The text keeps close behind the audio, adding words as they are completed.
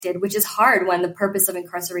which is hard when the purpose of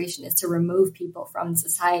incarceration is to remove people from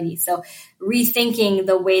society. So rethinking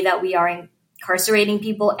the way that we are incarcerating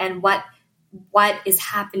people and what is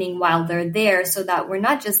happening while they're there, so that we're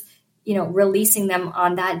not just, releasing them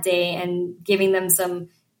on that day and giving them some,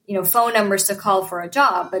 phone numbers to call for a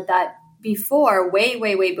job, but that before, way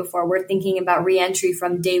before, we're thinking about reentry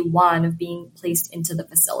from day one of being placed into the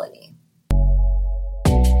facility.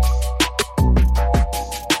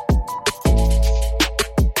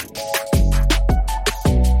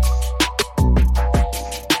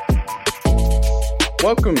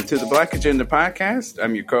 Welcome to the Black Agenda Podcast.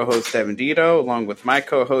 I'm your co-host, Devin Dito, along with my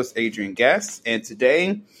co-host, Adrian Guest. And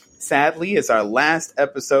today, sadly, is our last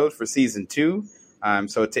episode for season 2.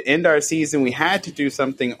 So to end our season, we had to do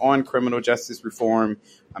something on criminal justice reform.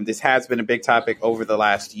 This has been a big topic over the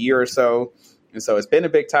last year or so. And so it's been a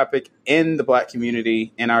big topic in the Black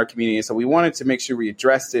community, in our community. So we wanted to make sure we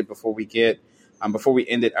addressed it before we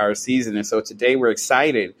ended our season. And so today we're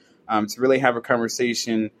excited to really have a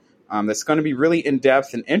conversation that's going to be really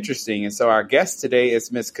in-depth and interesting. And so our guest today is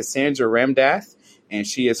Ms. Cassandra Ramdath, and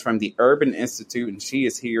she is from the Urban Institute, and she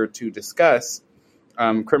is here to discuss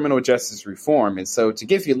criminal justice reform. And so to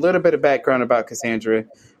give you a little bit of background about Cassandra,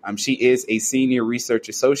 she is a senior research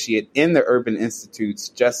associate in the Urban Institute's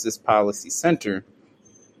Justice Policy Center.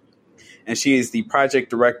 And she is the project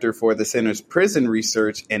director for the center's Prison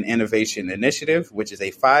Research and Innovation Initiative, which is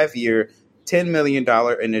a 5-year, $10 million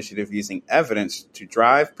initiative using evidence to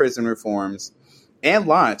drive prison reforms and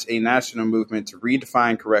launch a national movement to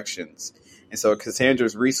redefine corrections. And so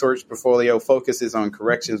Cassandra's research portfolio focuses on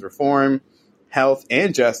corrections reform, health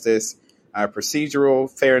and justice, procedural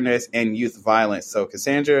fairness, and youth violence. So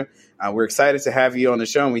Cassandra, we're excited to have you on the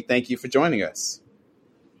show, and we thank you for joining us.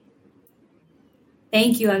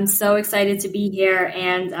 Thank you. I'm so excited to be here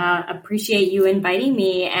and appreciate you inviting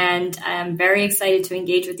me. And I'm very excited to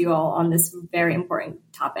engage with you all on this very important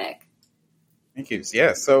topic. Thank you.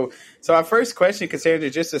 Yeah. So our first question, Cassandra,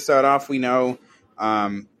 just to start off, we know,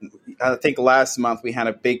 I think last month we had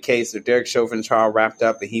a big case. The Derek Chauvin trial wrapped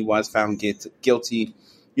up, and he was found guilty,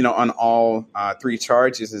 on all 3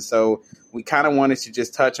 charges. And so we kind of wanted to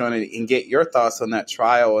just touch on it and get your thoughts on that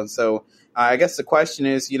trial. And so I guess the question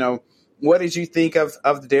is, what did you think of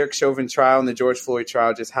the Derek Chauvin trial and the George Floyd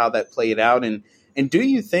trial, just how that played out? And do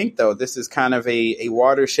you think, though, this is kind of a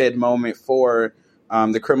watershed moment for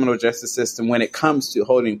the criminal justice system when it comes to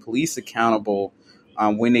holding police accountable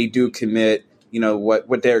when they do commit,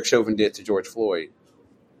 what Derek Chauvin did to George Floyd?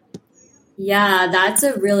 Yeah, that's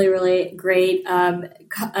a really, really great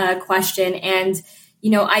question. And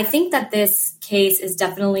I think that this case is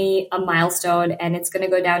definitely a milestone, and it's going to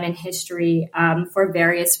go down in history for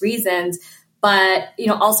various reasons. But,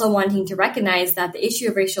 also wanting to recognize that the issue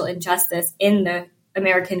of racial injustice in the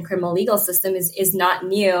American criminal legal system is not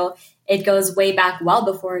new. It goes way back well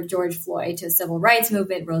before George Floyd, to the civil rights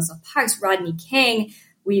movement, Rosa Parks, Rodney King.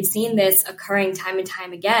 We've seen this occurring time and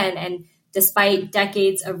time again. And despite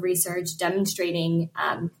decades of research demonstrating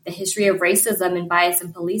the history of racism and bias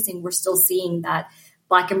in policing, we're still seeing that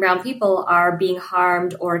Black and brown people are being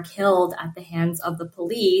harmed or killed at the hands of the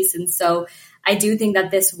police. And so I do think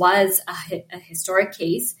that this was a historic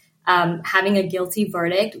case. Having a guilty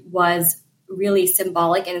verdict was really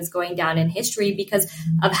symbolic and is going down in history because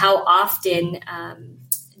of how often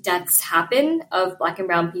deaths happen of Black and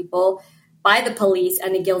brown people by the police,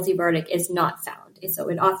 and the guilty verdict is not found. And so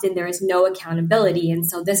often there is no accountability. And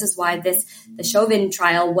so this is why the Chauvin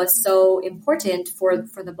trial was so important for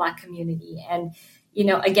the Black community. And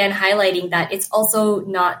again, highlighting that it's also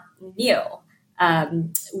not new.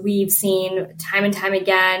 We've seen time and time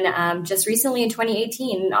again, just recently in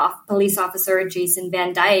 2018, police officer Jason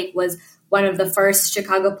Van Dyke was one of the first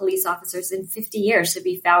Chicago police officers in 50 years to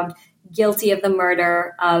be found guilty of the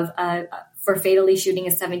murder for fatally shooting a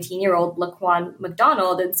 17-year-old Laquan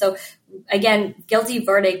McDonald. And so, again, guilty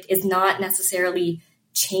verdict is not necessarily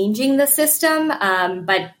changing the system,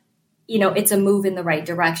 but, it's a move in the right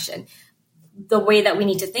direction. The way that we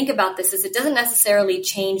need to think about this is it doesn't necessarily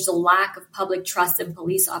change the lack of public trust in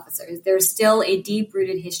police officers. There's still a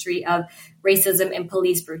deep-rooted history of racism and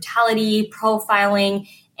police brutality, profiling,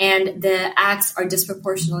 and the acts are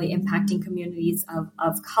disproportionately impacting communities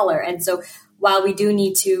of color. And so while we do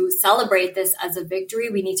need to celebrate this as a victory,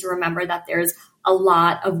 we need to remember that there's a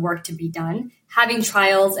lot of work to be done. Having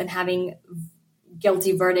trials and having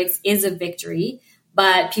guilty verdicts is a victory,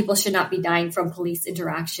 but people should not be dying from police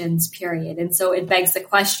interactions, period. And so it begs the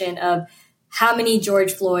question of how many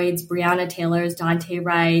George Floyds, Breonna Taylors, Dante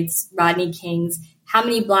Wrights, Rodney Kings, how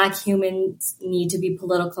many Black humans need to be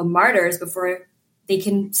political martyrs before they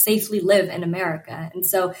can safely live in America. And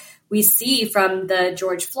so we see from the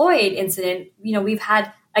George Floyd incident, we've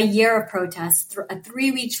had a year of protests, a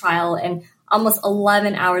 3-week trial, and almost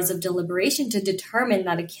 11 hours of deliberation to determine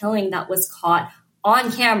that a killing that was caught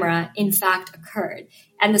on camera, in fact, occurred.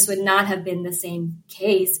 And this would not have been the same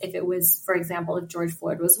case if it was, for example, if George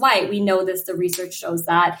Floyd was white. We know this, the research shows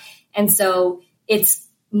that. And so it's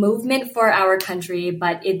movement for our country,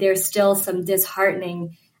 but there's still some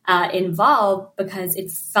disheartening involved because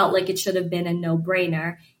it felt like it should have been a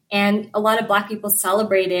no-brainer. And a lot of Black people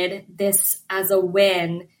celebrated this as a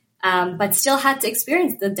win, but still had to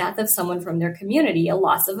experience the death of someone from their community, a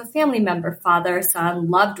loss of a family member, father,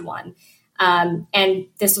 son, loved one. And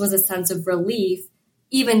this was a sense of relief,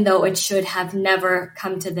 even though it should have never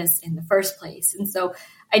come to this in the first place. And so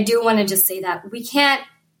I do want to just say that we can't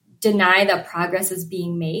deny that progress is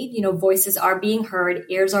being made. Voices are being heard,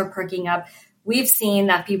 ears are perking up. We've seen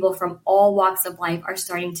that people from all walks of life are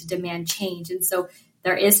starting to demand change. And so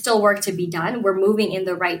there is still work to be done. We're moving in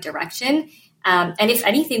the right direction. And if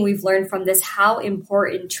anything, we've learned from this how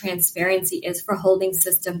important transparency is for holding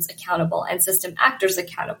systems accountable and system actors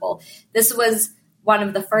accountable. This was one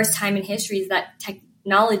of the first time in history that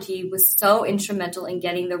technology was so instrumental in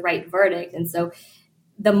getting the right verdict. And so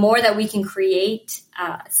the more that we can create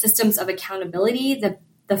systems of accountability,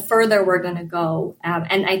 the further we're going to go.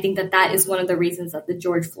 And I think that is one of the reasons that the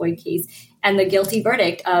George Floyd case and the guilty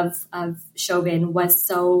verdict of Chauvin was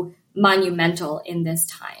so monumental in this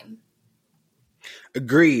time.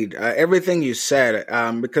 Agreed. Everything you said,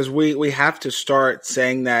 because we have to start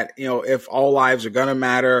saying that, if all lives are going to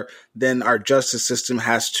matter, then our justice system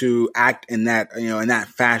has to act in that, in that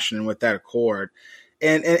fashion with that accord.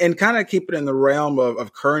 And kind of keep it in the realm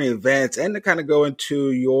of current events, and to kind of go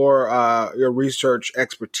into your research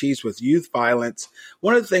expertise with youth violence.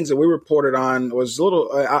 One of the things that we reported on was a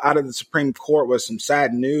little out of the Supreme Court was some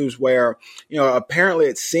sad news where, apparently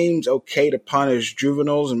it seems okay to punish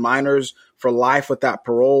juveniles and minors for life without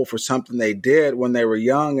parole for something they did when they were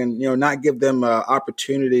young, and, not give them an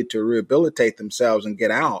opportunity to rehabilitate themselves and get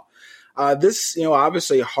out. This,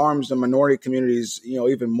 obviously harms the minority communities,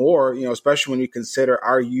 even more, especially when you consider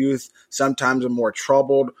our youth sometimes are more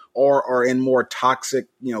troubled or are in more toxic,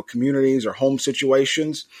 communities or home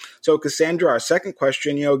situations. So, Cassandra, our second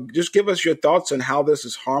question, just give us your thoughts on how this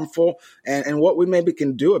is harmful and what we maybe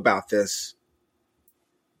can do about this.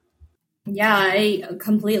 Yeah, I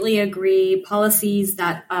completely agree. Policies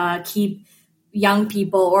that keep young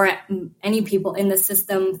people or any people in the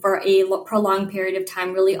system for a prolonged period of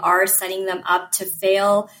time really are setting them up to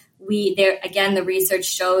fail. The research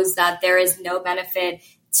shows that there is no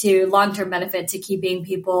long-term benefit to keeping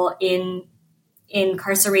people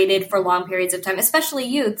incarcerated for long periods of time, especially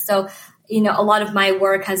youth. So, a lot of my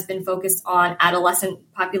work has been focused on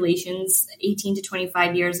adolescent populations, 18 to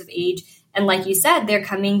 25 years of age. And like you said, they're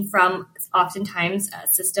coming from oftentimes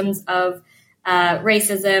systems of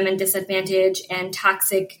racism and disadvantage and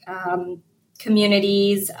toxic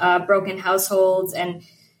communities, broken households, and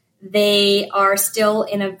they are still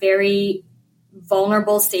in a very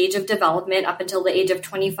vulnerable stage of development. Up until the age of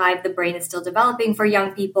 25, the brain is still developing for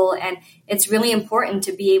young people, and it's really important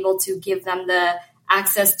to be able to give them the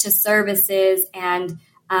access to services and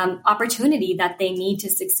opportunity that they need to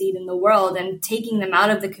succeed in the world. And taking them out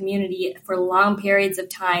of the community for long periods of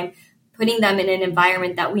time, putting them in an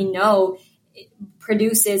environment that we know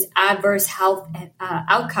produces adverse health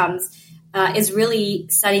outcomes is really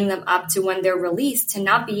setting them up to, when they're released, to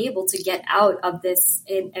not be able to get out of this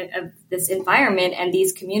environment and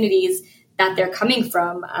these communities that they're coming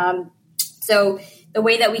from. So the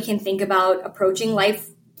way that we can think about approaching life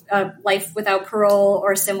without parole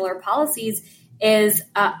or similar policies is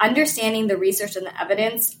understanding the research and the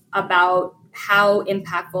evidence about how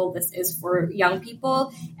impactful this is for young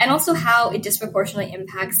people, and also how it disproportionately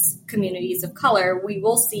impacts communities of color. We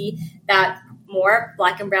will see that more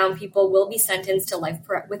Black and brown people will be sentenced to life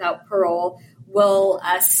without parole, will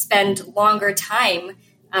spend longer time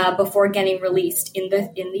before getting released in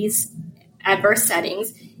these adverse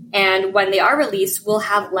settings. And when they are released, will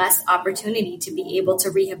have less opportunity to be able to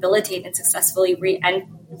rehabilitate and successfully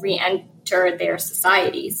re-enter their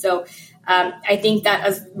society. So I think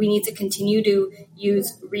that we need to continue to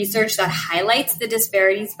use research that highlights the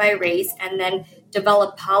disparities by race, and then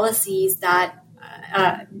develop policies that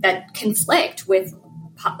conflict with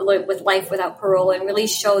life without parole, and really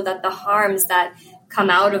show that the harms that come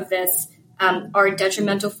out of this are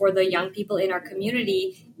detrimental for the young people in our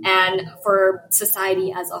community and for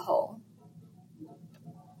society as a whole.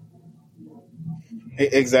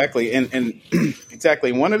 Exactly. And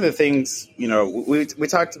exactly. One of the things, we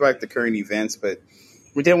talked about the current events, but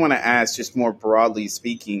we did want to ask, just more broadly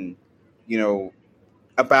speaking,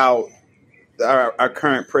 about our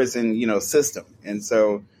current prison, system. And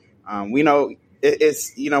so we know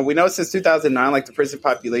we know since 2009, like the prison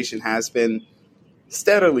population has been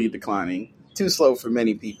steadily declining, too slow for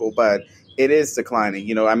many people, but it is declining.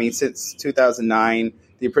 Since 2009,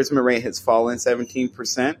 the imprisonment rate has fallen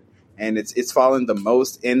 17%, and it's fallen the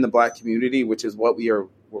most in the Black community, which is what we're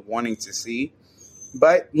wanting to see.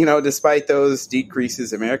 But, despite those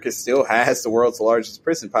decreases, America still has the world's largest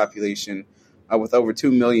prison population, with over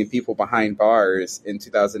 2 million people behind bars in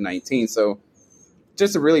 2019. So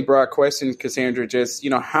just a really broad question, Cassandra, just,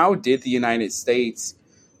 how did the United States,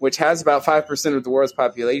 which has about 5% of the world's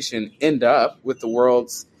population, end up with the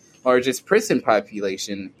world's largest prison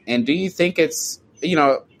population? And do you think it's,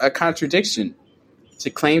 a contradiction to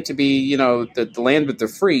claim to be, the land of the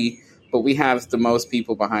free, but we have the most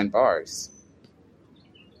people behind bars?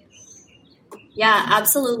 Yeah,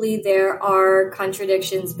 absolutely. There are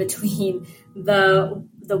contradictions between the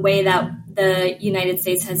way that the United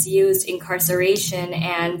States has used incarceration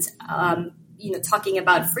and talking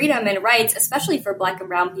about freedom and rights, especially for Black and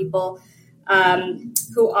Brown people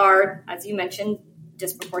who are, as you mentioned,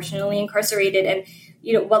 disproportionately incarcerated.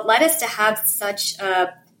 And what led us to have such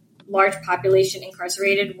a large population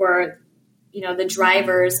incarcerated were the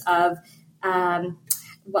drivers of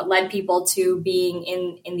what led people to being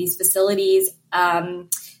in these facilities.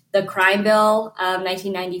 The crime bill of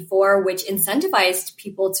 1994, which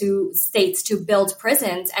incentivized states to build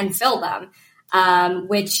prisons and fill them,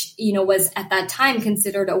 which, was at that time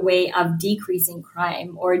considered a way of decreasing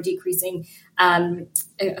crime or decreasing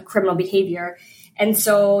criminal behavior. And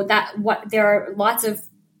so there are lots of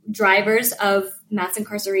drivers of mass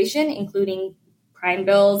incarceration, including crime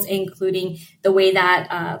bills, including the way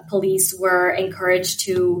that police were encouraged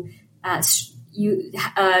to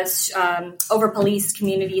over police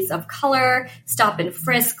communities of color, stop and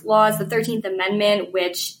frisk laws, the 13th Amendment,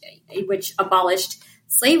 which abolished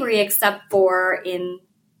slavery, except for in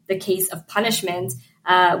the case of punishment.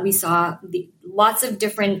 We saw lots of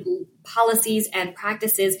different policies and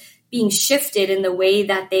practices being shifted in the way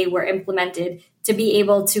that they were implemented to be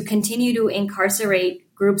able to continue to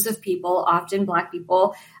incarcerate groups of people, often Black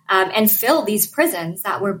people, and fill these prisons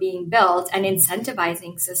that were being built and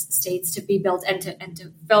incentivizing states to be built and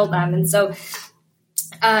to fill them. And so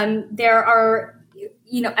there are,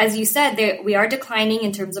 as you said, we are declining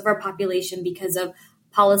in terms of our population because of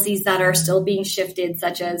policies that are still being shifted,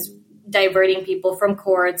 such as diverting people from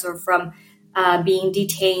courts or from being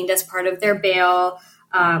detained as part of their bail,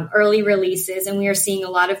 early releases. And we are seeing a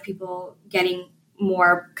lot of people getting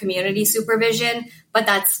more community supervision, but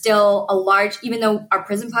that's still even though our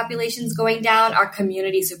prison population is going down, our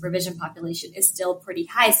community supervision population is still pretty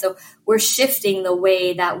high. So we're shifting the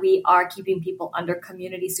way that we are keeping people under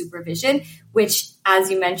community supervision, which,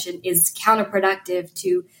 as you mentioned, is counterproductive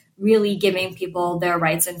to really giving people their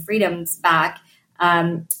rights and freedoms back,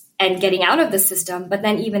 and getting out of the system. But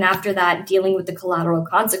then even after that, dealing with the collateral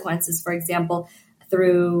consequences, for example,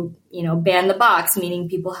 through, ban the box, meaning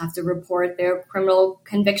people have to report their criminal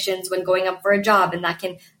convictions when going up for a job, and that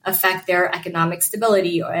can affect their economic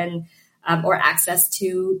stability or access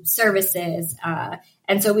to services.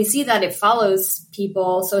 And so we see that it follows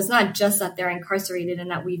people. So it's not just that they're incarcerated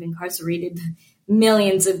and that we've incarcerated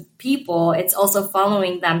millions of people. It's also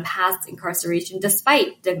following them past incarceration,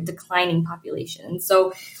 despite the declining population. And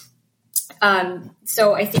so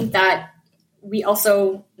I think that we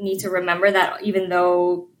also need to remember that even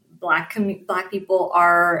though Black people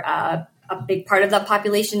are a big part of that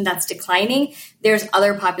population that's declining, there's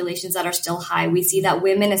other populations that are still high. We see that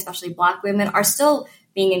women, especially Black women, are still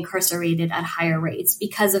being incarcerated at higher rates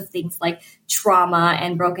because of things like trauma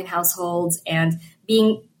and broken households and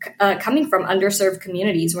coming from underserved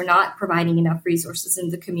communities. We're not providing enough resources in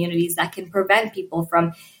the communities that can prevent people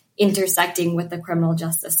from intersecting with the criminal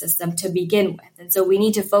justice system to begin with. And so we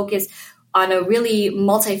need to focus on a really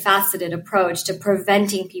multifaceted approach to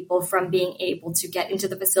preventing people from being able to get into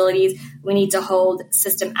the facilities. We need to hold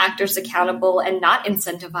system actors accountable and not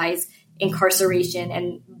incentivize incarceration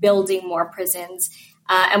and building more prisons.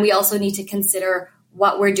 And we also need to consider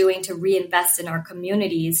what we're doing to reinvest in our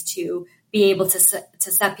communities to be able to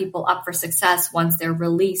set people up for success once they're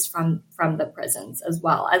released from the prisons, as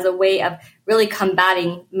well as a way of really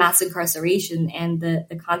combating mass incarceration and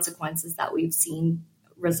the consequences that we've seen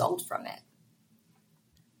result from it.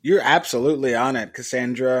 You're absolutely on it,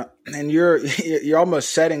 Cassandra, and you're almost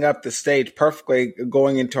setting up the stage perfectly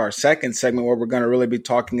going into our second segment where we're going to really be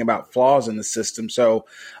talking about flaws in the system. So,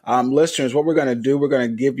 listeners, what we're going to do, we're going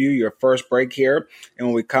to give you your first break here, and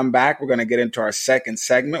when we come back, we're going to get into our second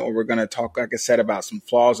segment where we're going to talk, like I said, about some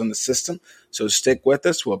flaws in the system. So stick with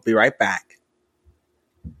us. We'll be right back.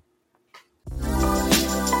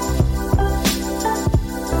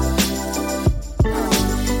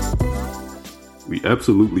 We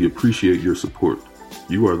absolutely appreciate your support.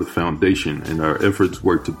 You are the foundation, and our efforts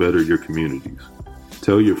work to better your communities.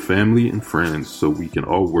 Tell your family and friends so we can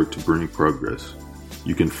all work to bring progress.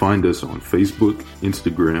 You can find us on Facebook,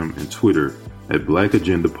 Instagram, and Twitter at Black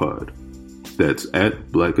Agenda Pod. That's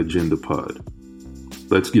at Black Agenda Pod.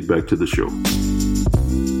 Let's get back to the show.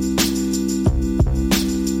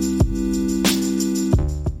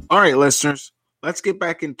 All right, listeners, let's get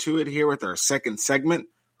back into it here with our second segment.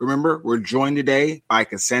 Remember, we're joined today by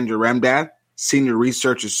Cassandra Remdad, Senior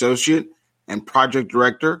Research Associate and Project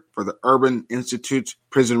Director for the Urban Institute's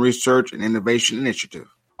Prison Research and Innovation Initiative.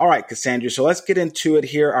 All right, Cassandra, so let's get into it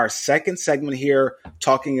here. Our second segment here,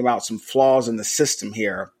 talking about some flaws in the system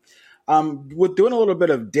here. With doing a little bit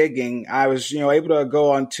of digging, I was able to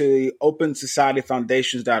go onto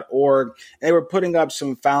OpenSocietyFoundations.org, and they were putting up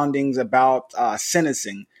some findings about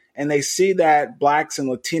sentencing. And they see that blacks and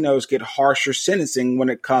Latinos get harsher sentencing when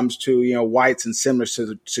it comes to, whites in similar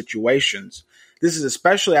situations. This is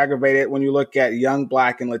especially aggravated when you look at young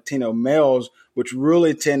black and Latino males, which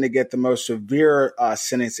really tend to get the most severe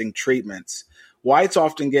sentencing treatments. Whites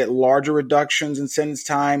often get larger reductions in sentence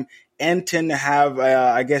time and tend to have,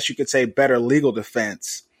 I guess you could say, better legal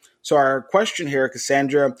defense. So our question here,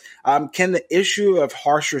 Cassandra, can the issue of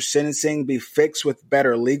harsher sentencing be fixed with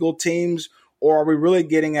better legal teams? Or are we really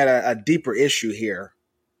getting at a deeper issue here?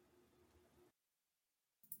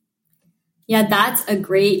 Yeah, that's a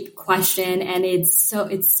great question. And it's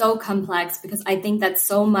so complex because I think that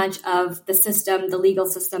so much of the system, the legal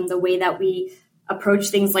system, the way that we approach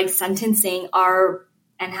things like sentencing are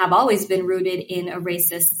and have always been rooted in a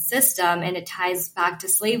racist system. And it ties back to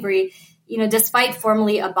slavery. Despite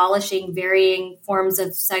formally abolishing varying forms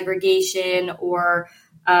of segregation or,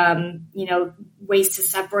 ways to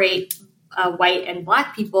separate white and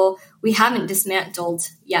black people, we haven't dismantled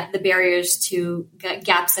yet the barriers to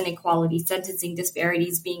gaps in equality, sentencing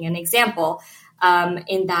disparities being an example,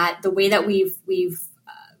 in that the way that we've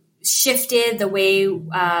shifted the way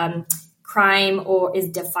crime or is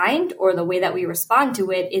defined or the way that we respond to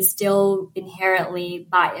it is still inherently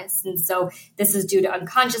biased. And so this is due to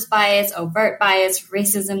unconscious bias, overt bias,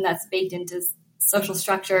 racism that's baked into social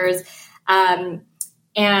structures,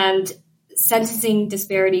 and sentencing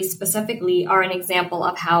disparities specifically are an example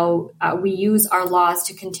of how we use our laws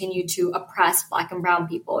to continue to oppress Black and brown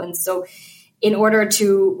people. And so in order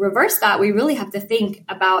to reverse that, we really have to think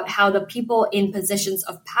about how the people in positions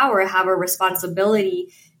of power have a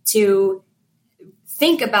responsibility to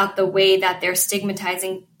think about the way that they're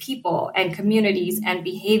stigmatizing people and communities and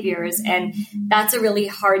behaviors. And that's a really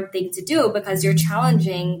hard thing to do because you're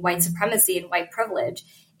challenging white supremacy and white privilege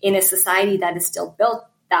in a society that is still built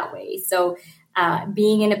that way. So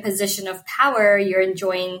being in a position of power, you're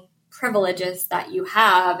enjoying privileges that you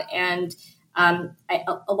have. And a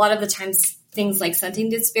lot of the times things like sentencing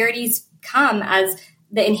disparities come as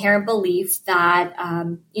the inherent belief that,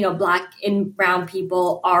 Black and brown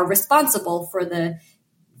people are responsible for the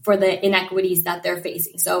inequities that they're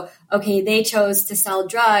facing. So, okay, they chose to sell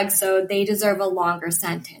drugs, so they deserve a longer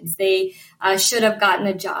sentence. They should have gotten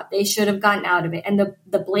a job. They should have gotten out of it. And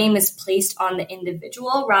the blame is placed on the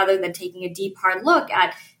individual rather than taking a deep, hard look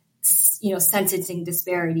at, sentencing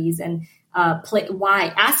disparities and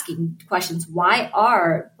asking questions. Why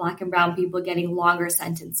are Black and brown people getting longer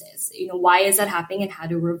sentences? Why is that happening and how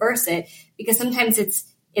to reverse it? Because sometimes it's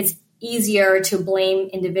easier to blame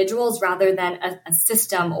individuals rather than a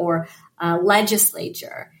system or a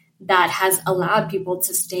legislature that has allowed people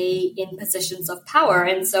to stay in positions of power.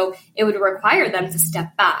 And so it would require them to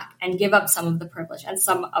step back and give up some of the privilege and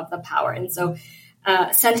some of the power. And so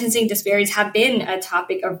sentencing disparities have been a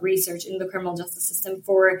topic of research in the criminal justice system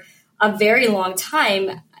for a very long time.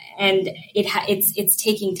 And it's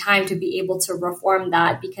taking time to be able to reform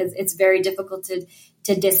that because it's very difficult to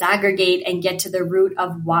disaggregate and get to the root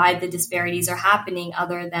of why the disparities are happening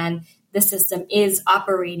other than the system is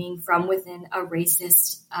operating from within a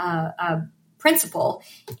racist principle.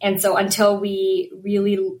 And so until we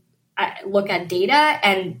really look at data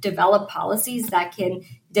and develop policies that can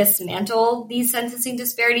dismantle these sentencing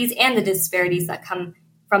disparities and the disparities that come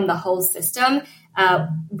from the whole system,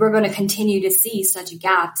 we're going to continue to see such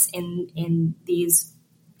gaps in these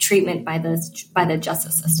treatment by the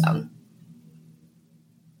justice system.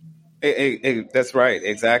 That's right,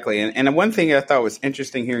 exactly. And one thing I thought was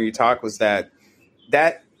interesting hearing you talk was that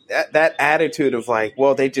attitude of like,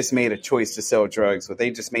 well, they just made a choice to sell drugs, or they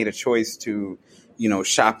just made a choice to,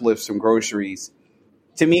 shoplift some groceries.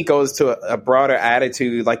 To me, goes to a broader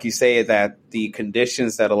attitude, like you say, that the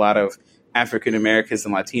conditions that a lot of African Americans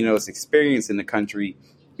and Latinos experience in the country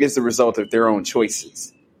is the result of their own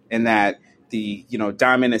choices, and that the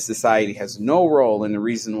dominant society has no role in the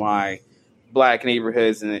reason why Black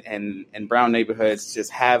neighborhoods and brown neighborhoods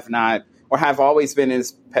just have not or have always been in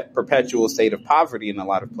this perpetual state of poverty in a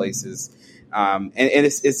lot of places, and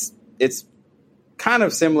it's kind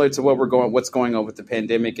of similar to what's going on with the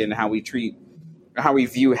pandemic and how we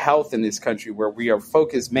view health in this country, where we are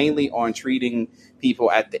focused mainly on treating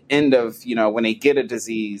people at the end of, when they get a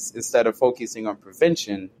disease instead of focusing on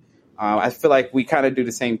prevention. I feel like we kind of do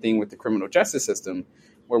the same thing with the criminal justice system,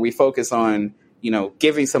 where we focus on,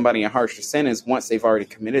 giving somebody a harsher sentence once they've already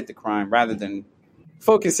committed the crime, rather than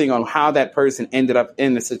focusing on how that person ended up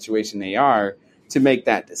in the situation they are to make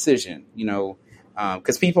that decision,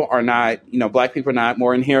 because people are not, Black people are not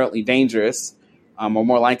more inherently dangerous or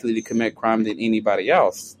more likely to commit crime than anybody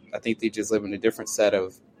else. I think they just live in a different set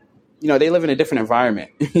of, they live in a different environment,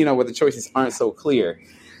 where the choices aren't so clear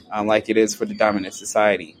like it is for the dominant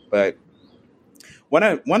society. But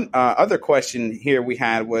one other question here we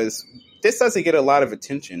had was, this doesn't get a lot of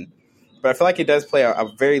attention, but I feel like it does play a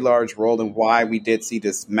very large role in why we did see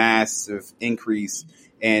this massive increase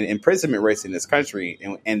in imprisonment rates in this country.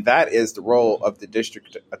 And that is the role of the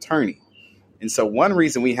district attorney. And so one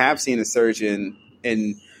reason we have seen a surge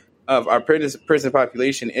of our prison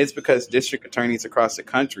population is because district attorneys across the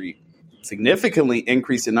country significantly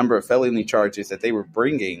increased the number of felony charges that they were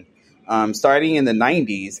bringing, starting in the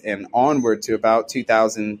 90s and onward to about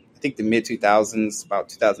 2000, I think the mid 2000s, about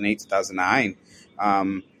 2008, 2009.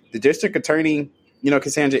 The district attorney,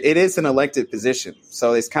 Cassandra, it is an elected position.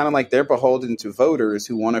 So it's kind of like they're beholden to voters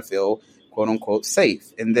who want to feel, quote unquote,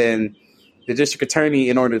 safe. And then the district attorney,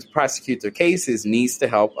 in order to prosecute their cases, needs the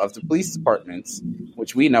help of the police departments,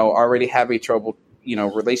 which we know already have a troubled,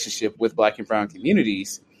 relationship with Black and brown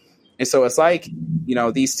communities. And so it's like,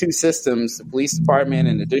 these two systems, the police department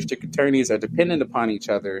and the district attorneys, are dependent upon each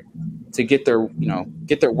other to get their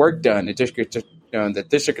work done. The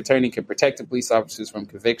district attorney can protect the police officers from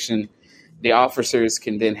conviction. The officers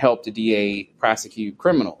can then help the DA prosecute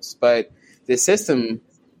criminals. But the system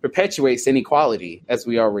perpetuates inequality, as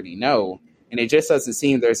we already know. And it just doesn't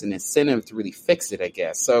seem there's an incentive to really fix it, I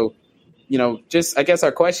guess. So, I guess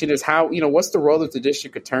our question is how, what's the role of the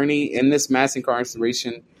district attorney in this mass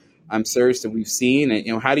incarceration surge that we've seen?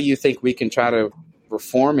 And, how do you think we can try to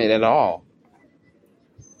reform it at all?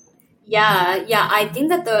 Yeah. I think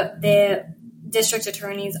that the district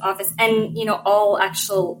attorney's office and, all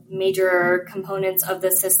actual major components of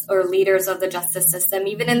the system or leaders of the justice system,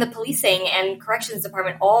 even in the policing and corrections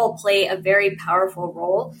department, all play a very powerful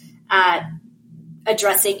role at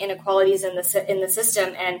addressing inequalities in the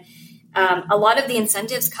system. And a lot of the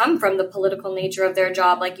incentives come from the political nature of their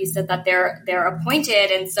job, like you said, that they're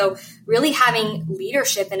appointed. And so really having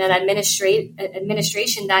leadership in an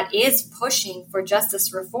administration that is pushing for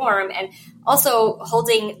justice reform and also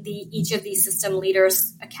holding each of these system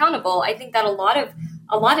leaders accountable. I think that a lot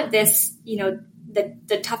of this,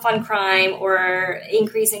 the tough on crime or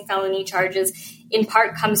increasing felony charges in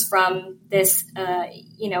part comes from this,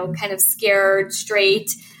 kind of scared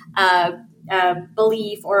straight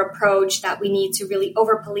belief or approach that we need to really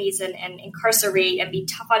over police and incarcerate and be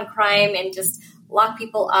tough on crime and just lock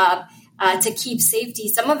people up to keep safety.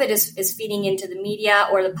 Some of it is feeding into the media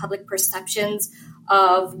or the public perceptions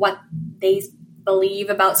of what they believe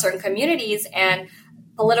about certain communities, and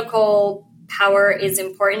political power is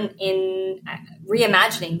important in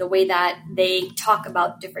reimagining the way that they talk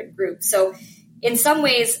about different groups. So in some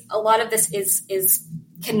ways, a lot of this is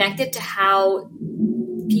connected to how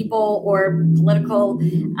people or political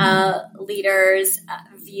leaders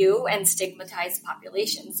view and stigmatize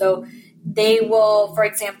populations. So they will, for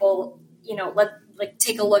example,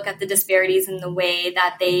 take a look at the disparities in the way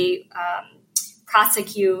that they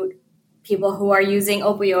prosecute people who are using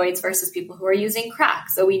opioids versus people who are using crack.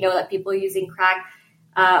 So we know that people using crack,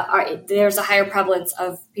 there's a higher prevalence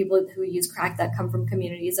of people who use crack that come from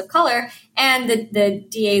communities of color, and the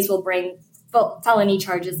DAs will bring felony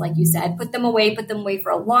charges, like you said, put them away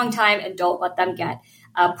for a long time, and don't let them get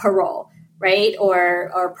parole, right?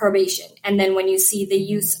 Or probation. And then when you see the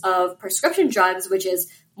use of prescription drugs, which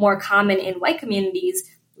is more common in white communities,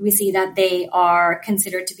 we see that they are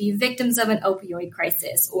considered to be victims of an opioid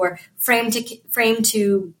crisis or framed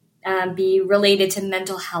to be related to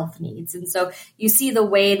mental health needs. And so you see the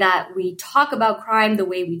way that we talk about crime, the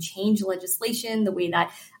way we change legislation, the way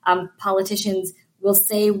that politicians will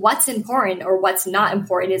say what's important or what's not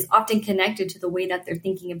important is often connected to the way that they're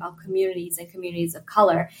thinking about communities and communities of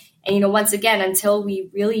color. And, once again, until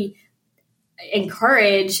we really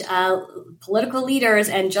encourage political leaders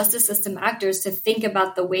and justice system actors to think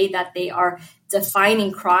about the way that they are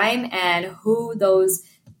defining crime and who those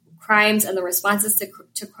crimes and the responses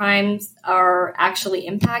to crimes are actually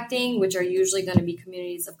impacting, which are usually going to be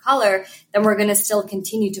communities of color, then we're going to still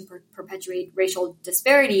continue to perpetuate racial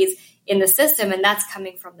disparities in the system. And that's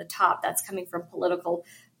coming from the top. That's coming from political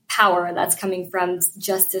power. That's coming from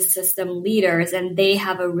justice system leaders. And they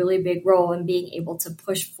have a really big role in being able to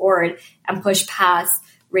push forward and push past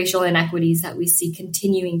racial inequities that we see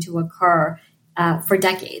continuing to occur for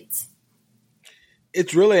decades.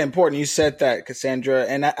 It's really important you said that, Cassandra.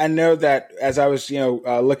 And I know that as I was,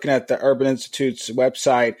 looking at the Urban Institute's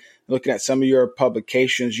website, looking at some of your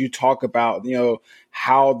publications, you talk about,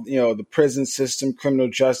 how, the prison system, criminal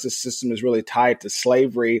justice system is really tied to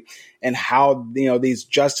slavery, and how, these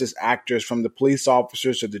justice actors, from the police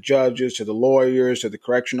officers to the judges to the lawyers to the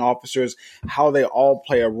correction officers, how they all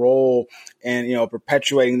play a role in,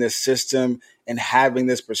 perpetuating this system and having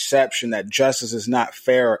this perception that justice is not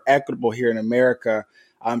fair or equitable here in America.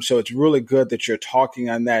 So it's really good that you're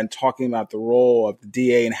talking on that and talking about the role of the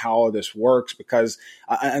DA and how all this works, because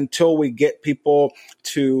until we get people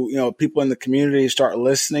to, people in the community start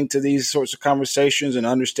listening to these sorts of conversations and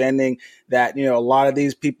understanding that, a lot of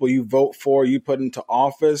these people you vote for, you put into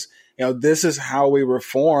office, this is how we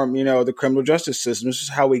reform, the criminal justice system. This is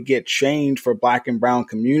how we get change for Black and brown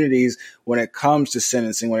communities when it comes to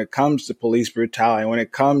sentencing, when it comes to police brutality, when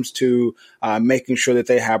it comes to making sure that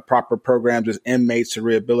they have proper programs as inmates to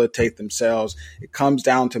rehabilitate themselves. It comes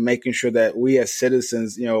down to making sure that we as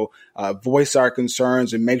citizens, voice our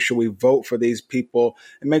concerns and make sure we vote for these people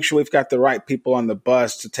and make sure we've got the right people on the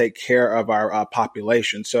bus to take care of our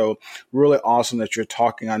population. So really awesome that you're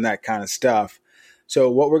talking on that kind of stuff. So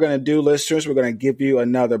what we're going to do, listeners, we're going to give you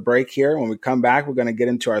another break here. When we come back, we're going to get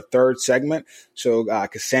into our third segment. So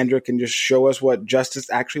Cassandra can just show us what justice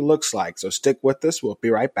actually looks like. So stick with us. We'll be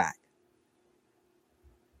right back.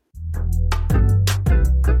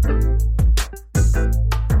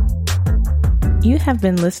 You have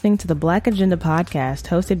been listening to the Black Agenda podcast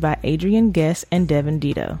hosted by Adrian Guess and Devin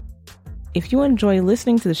Dito. If you enjoy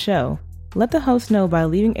listening to the show, let the host know by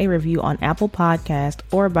leaving a review on Apple Podcast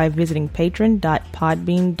or by visiting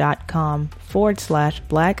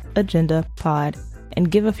patron.podbean.com/Black Agenda Pod and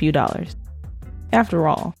give a few dollars. After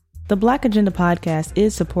all, the Black Agenda Podcast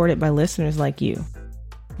is supported by listeners like you.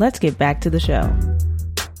 Let's get back to the show.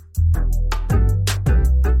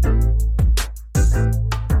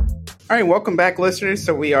 All right, welcome back, listeners.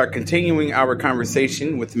 So we are continuing our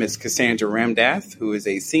conversation with Ms. Cassandra Ramdath, who is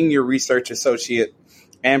a senior research associate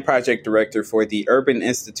and project director for the Urban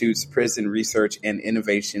Institute's Prison Research and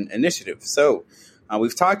Innovation Initiative. So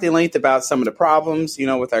we've talked at length about some of the problems,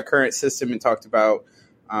 with our current system, and talked about,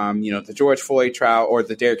 the George Floyd trial or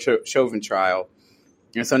the Derek Chauvin trial.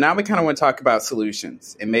 And so now we kind of want to talk about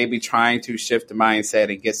solutions and maybe trying to shift the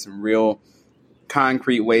mindset and get some real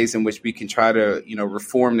concrete ways in which we can try to,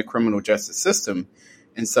 reform the criminal justice system.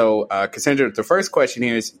 And so, Cassandra, the first question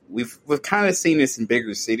here is we've kind of seen this in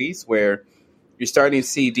bigger cities where you're starting to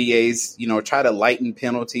see DAs, try to lighten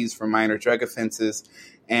penalties for minor drug offenses.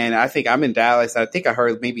 And I think I'm in Dallas. I think I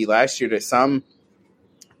heard maybe last year that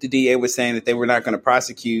the DA was saying that they were not going to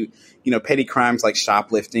prosecute, petty crimes like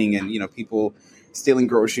shoplifting and, people stealing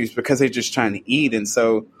groceries because they're just trying to eat. And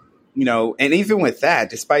so, and even with that,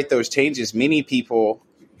 despite those changes, many people,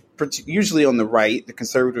 usually on the right, the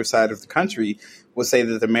conservative side of the country, will say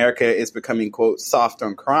that America is becoming, quote, soft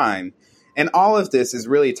on crime. And all of this is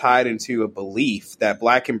really tied into a belief that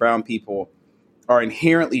Black and brown people are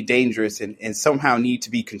inherently dangerous and somehow need to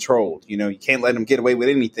be controlled. You can't let them get away with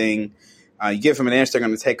anything. You give them an inch, they're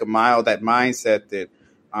going to take a mile. That mindset that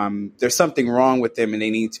there's something wrong with them and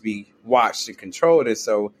they need to be watched and controlled. And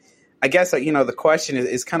so I guess, the question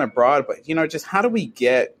is kind of broad, but, just how do we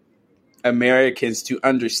get Americans to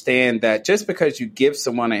understand that just because you give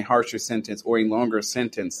someone a harsher sentence or a longer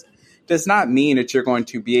sentence does not mean that you're going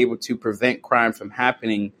to be able to prevent crime from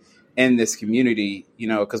happening in this community,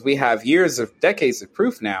 because we have decades of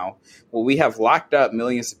proof now. Well, we have locked up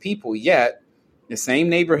millions of people, yet the same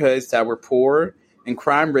neighborhoods that were poor and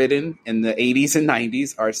crime ridden in the 80s and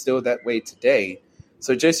 90s are still that way today.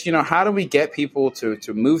 So just, how do we get people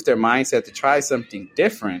to move their mindset to try something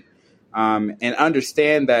different and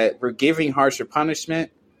understand that we're giving harsher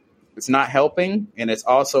punishment. It's not helping, and it's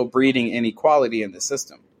also breeding inequality in the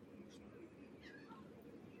system.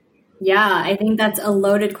 Yeah, I think that's a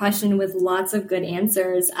loaded question with lots of good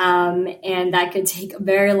answers. And that could take a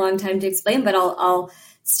very long time to explain, but I'll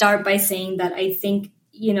start by saying that I think,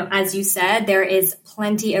 as you said, there is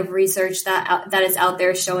plenty of research that is out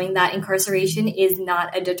there showing that incarceration is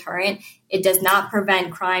not a deterrent. It does not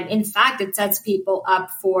prevent crime. In fact, it sets people up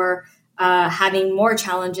for having more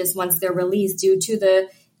challenges once they're released due to the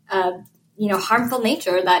harmful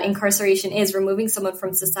nature that incarceration is, removing someone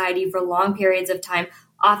from society for long periods of time,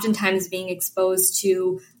 oftentimes being exposed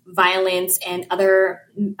to violence and other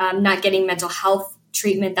not getting mental health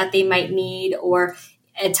treatment that they might need, or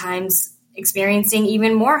at times experiencing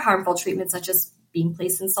even more harmful treatment, such as being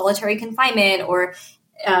placed in solitary confinement or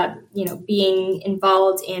being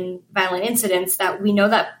involved in violent incidents. That we know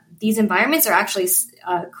that these environments are actually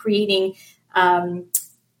creating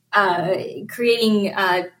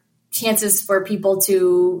chances for people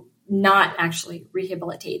to not actually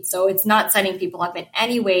rehabilitate. So it's not setting people up in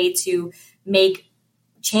any way to make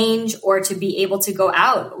change or to be able to go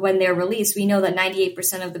out when they're released. We know that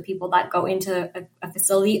 98% of the people that go into a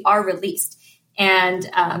facility are released, and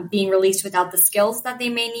being released without the skills that they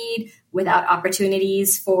may need, without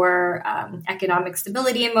opportunities for economic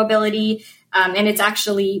stability and mobility. And it's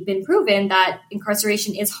actually been proven that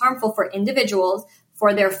incarceration is harmful for individuals,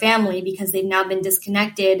 for their family, because they've now been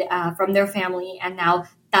disconnected from their family. And now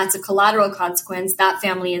that's a collateral consequence. That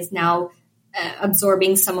family is now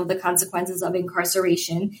absorbing some of the consequences of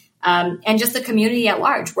incarceration, and just the community at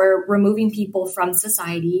large. We're removing people from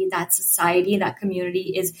society. That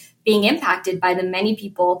community is being impacted by the many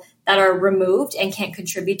people that are removed and can't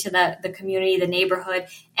contribute to the community, the neighborhood.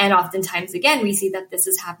 And oftentimes, again, we see that this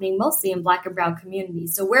is happening mostly in Black and Brown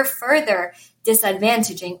communities. So we're further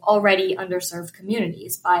disadvantaging already underserved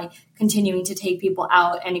communities by continuing to take people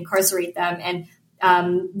out and incarcerate them and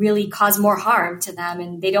really cause more harm to them,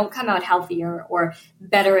 and they don't come out healthier or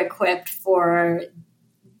better equipped for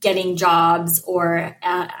getting jobs or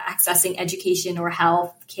accessing education or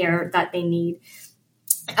health care that they need.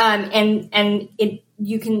 When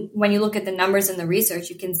you look at the numbers and the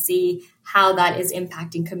research, you can see how that is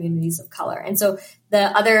impacting communities of color. And so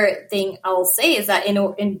the other thing I'll say is that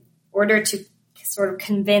in order to sort of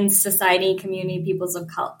convince society, community, people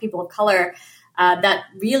of color, that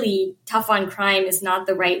really tough on crime is not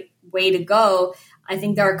the right way to go, I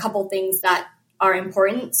think there are a couple things that are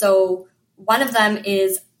important. So one of them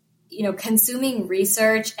is, consuming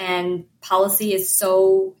research and policy is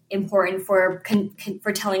so important for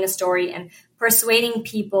telling a story and persuading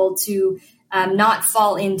people to not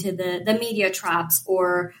fall into the media traps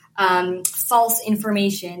or false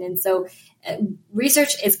information. And so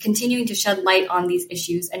research is continuing to shed light on these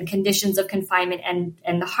issues and conditions of confinement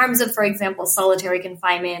and the harms of, for example, solitary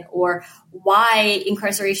confinement, or why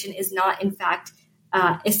incarceration is not, in fact,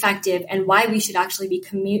 effective, and why we should actually be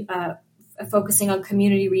focusing on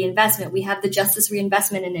community reinvestment. We have the Justice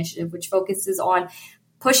Reinvestment Initiative, which focuses on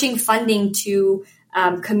pushing funding to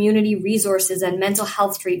community resources and mental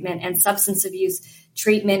health treatment and substance abuse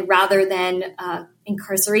treatment rather than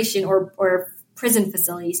incarceration or prison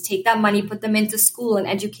facilities. Take that money, put them into school and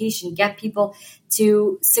education, get people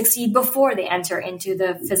to succeed before they enter into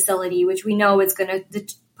the facility, which we know is going to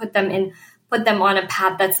put them on a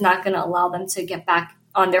path that's not going to allow them to get back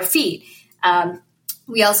on their feet.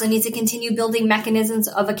 We also need to continue building mechanisms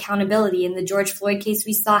of accountability. In the George Floyd case,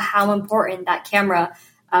 we saw how important that camera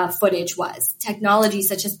footage was. Technology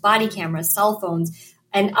such as body cameras, cell phones,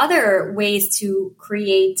 and other ways to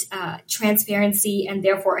create transparency and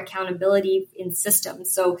therefore accountability in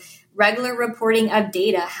systems. So regular reporting of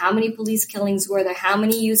data, how many police killings were there, how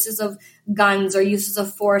many uses of guns or uses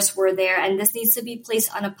of force were there, and this needs to be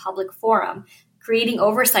placed on a public forum. Creating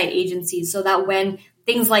oversight agencies so that when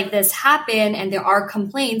things like this happen and there are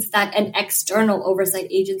complaints, that an external oversight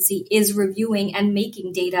agency is reviewing and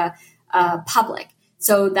making data public,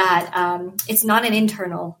 so that it's not an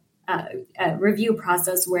internal review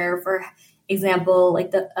process where, for example,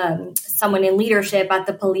 like someone in leadership at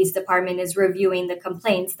the police department is reviewing the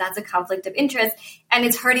complaints. That's a conflict of interest, and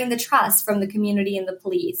it's hurting the trust from the community and the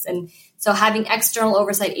police. And so having external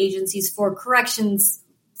oversight agencies for corrections,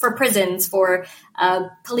 for prisons, for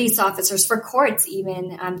police officers, for courts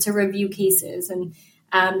even, to review cases. And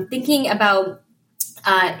thinking about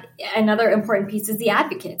another important piece is the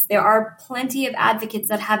advocates. There are plenty of advocates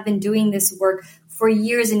that have been doing this work for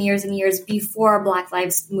years and years and years before Black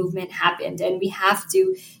Lives Movement happened. And we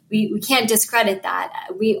can't discredit that.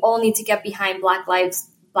 We all need to get behind Black Lives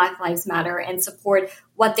Matter and support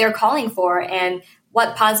what they're calling for. And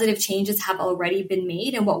what positive changes have already been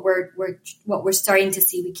made and what we're starting to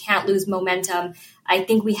see. We can't lose momentum. I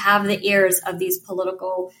think we have the ears of these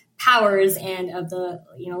political powers and of the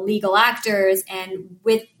legal actors, and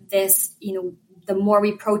with this, the more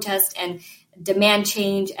we protest and demand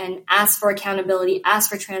change and ask for accountability,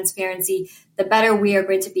 ask for transparency, the better we are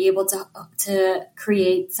going to be able to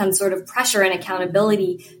create some sort of pressure and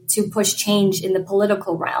accountability to push change in the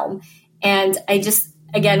political realm. And I just,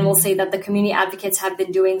 again, will say that the community advocates have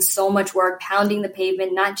been doing so much work, pounding the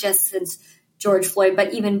pavement, not just since George Floyd,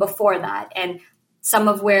 but even before that. And some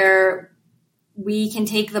of where we can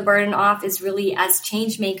take the burden off is really as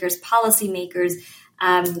change makers, policymakers,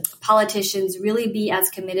 politicians, really be as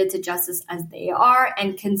committed to justice as they are,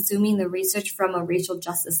 and consuming the research from a racial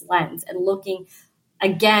justice lens and looking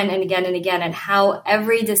again and again and again at how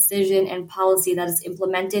every decision and policy that is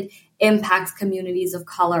implemented impacts communities of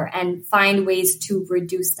color and find ways to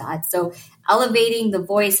reduce that. So elevating the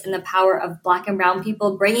voice and the power of Black and Brown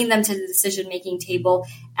people, bringing them to the decision-making table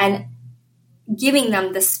and giving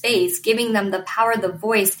them the space, giving them the power, the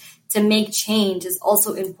voice to make change is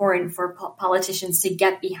also important for politicians to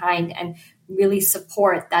get behind and really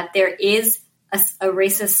support that there is a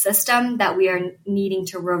racist system that we are needing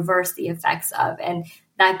to reverse the effects of. And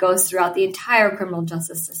that goes throughout the entire criminal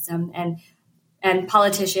justice system. And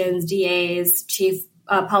politicians, DAs,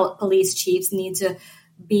 police chiefs need to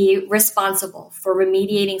be responsible for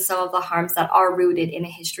remediating some of the harms that are rooted in a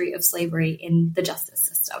history of slavery in the justice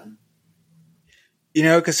system.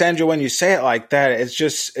 Cassandra, when you say it like that,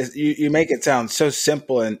 you make it sound so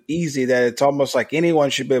simple and easy that it's almost like anyone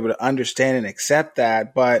should be able to understand and accept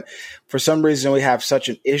that. But for some reason, we have such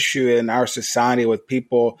an issue in our society with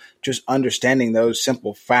people just understanding those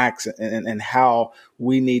simple facts and how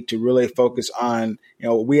we need to really focus on,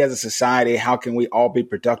 we as a society, how can we all be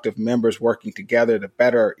productive members working together to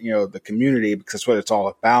better, the community, because that's what it's all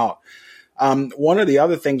about. One of the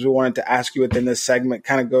other things we wanted to ask you within this segment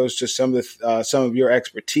kind of goes to some of your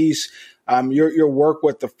expertise. Your work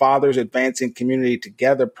with the Fathers Advancing Community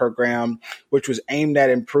Together program, which was aimed at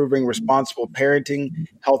improving responsible parenting,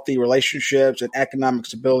 healthy relationships, and economic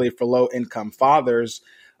stability for low-income fathers.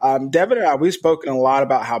 Devin and I, we've spoken a lot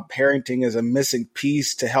about how parenting is a missing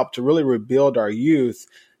piece to help to really rebuild our youth.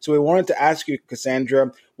 So we wanted to ask you,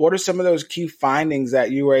 Cassandra, what are some of those key findings that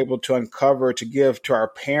you were able to uncover to give to our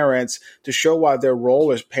parents to show why their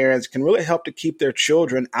role as parents can really help to keep their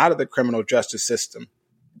children out of the criminal justice system?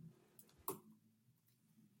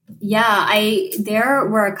 Yeah, there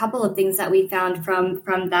were a couple of things that we found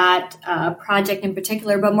from that project in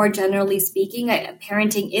particular, but more generally speaking,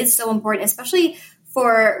 parenting is so important, especially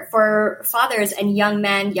for fathers and young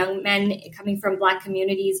men coming from Black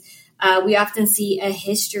communities. We often see a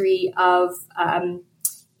history of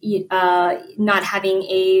not having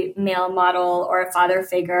a male model or a father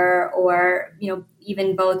figure, or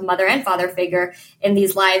even both mother and father figure in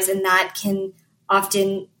these lives, and that can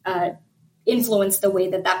often influence the way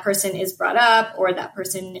that person is brought up, or that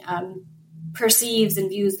person perceives and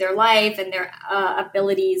views their life and their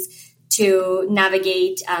abilities to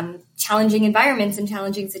navigate challenging environments and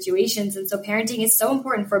challenging situations. And so parenting is so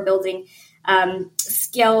important for building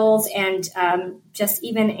skills and just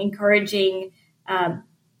even encouraging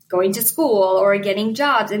going to school or getting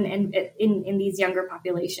jobs in these younger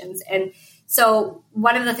populations. And so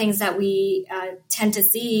one of the things that we tend to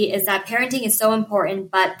see is that parenting is so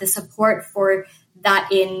important, but the support for that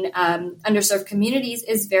in underserved communities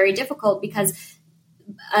is very difficult, because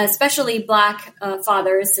especially Black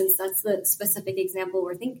fathers, since that's the specific example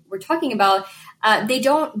we're talking about,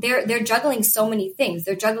 they're juggling so many things.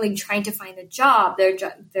 They're juggling trying to find a job.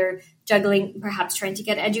 They're juggling perhaps trying to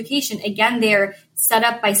get education. Again, they're set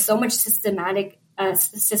up by so much systemic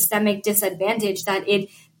disadvantage that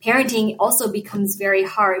parenting also becomes very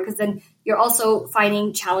hard, because then you're also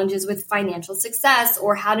finding challenges with financial success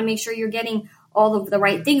or how to make sure you're getting all of the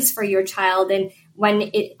right things for your child. And when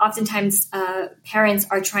oftentimes parents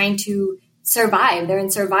are trying to survive, they're in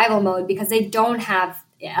survival mode because they don't have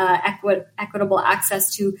equitable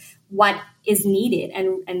access to what is needed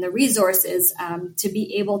and the resources to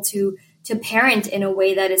be able to parent in a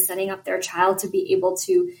way that is setting up their child to be able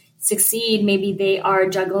to succeed. Maybe they are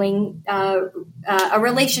juggling a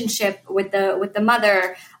relationship with the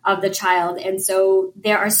mother of the child, and so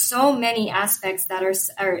there are so many aspects that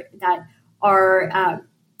are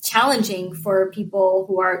challenging for people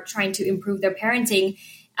who are trying to improve their parenting,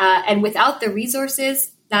 and without the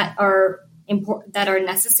resources that are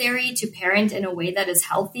necessary to parent in a way that is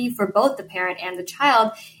healthy for both the parent and the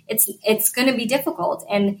child, it's going to be difficult.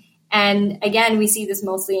 And again, we see this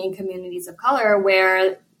mostly in communities of color,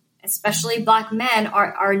 where especially Black men,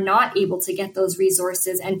 are not able to get those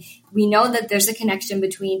resources. And we know that there's a connection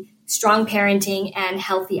between strong parenting and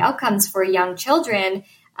healthy outcomes for young children.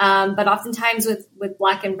 But oftentimes with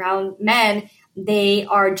Black and brown men, they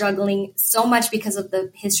are juggling so much because of the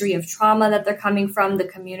history of trauma that they're coming from, the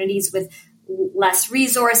communities with less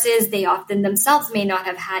resources. They often themselves may not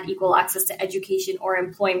have had equal access to education or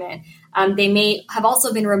employment. They may have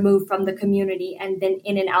also been removed from the community and been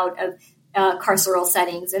in and out of carceral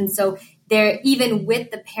settings. And so they're, even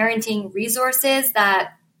with the parenting resources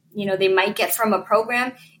that, they might get from a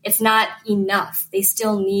program, it's not enough. They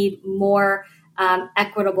still need more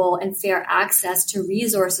equitable and fair access to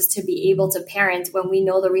resources to be able to parent, when we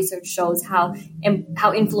know the research shows how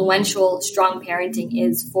influential strong parenting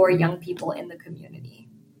is for young people in the community.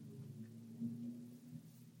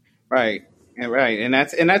 Right. And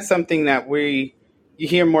that's something that you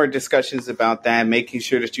hear more discussions about, that making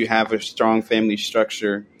sure that you have a strong family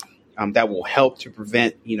structure that will help to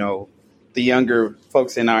prevent, the younger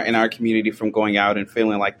folks in our community from going out and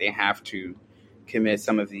feeling like they have to commit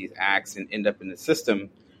some of these acts and end up in the system.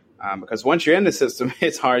 Because once you're in the system,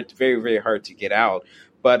 it's very, very hard to get out.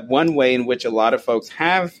 But one way in which a lot of folks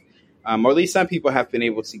have, or at least some people have been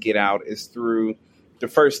able to get out, is through the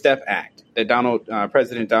First Step Act that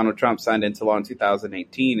President Donald Trump signed into law in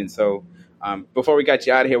 2018. And so before we got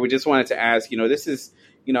you out of here, we just wanted to ask, this is,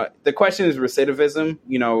 the question is recidivism.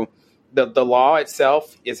 The law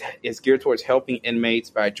itself is geared towards helping inmates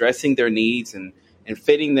by addressing their needs and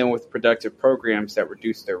fitting them with productive programs that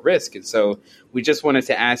reduce their risk. And so we just wanted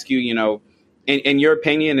to ask you, in your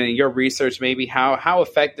opinion and your research, maybe how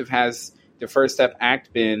effective has the First Step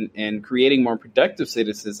Act been in creating more productive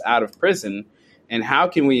citizens out of prison? And how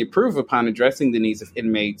can we improve upon addressing the needs of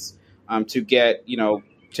inmates to get,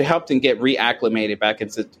 to help them get reacclimated back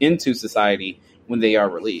into society when they are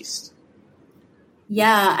released?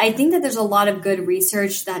 Yeah, I think that there's a lot of good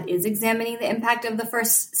research that is examining the impact of the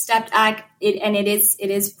First Step Act. It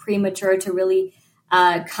is premature to really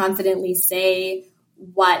confidently say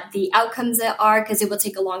what the outcomes are, because it will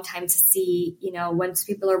take a long time to see, once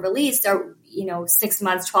people are released, or, 6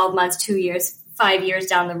 months, 12 months, 2 years, 5 years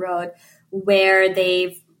down the road, where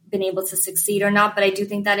they've been able to succeed or not. But I do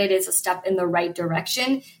think that it is a step in the right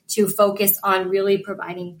direction to focus on really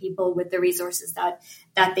providing people with the resources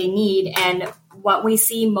that they need. And what we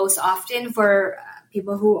see most often for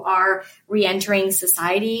people who are reentering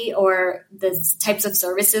society, or the types of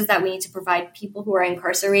services that we need to provide people who are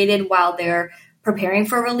incarcerated while they're preparing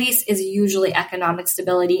for release, is usually economic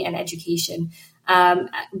stability and education.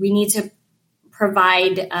 We need to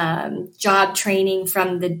provide job training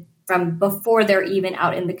from before they're even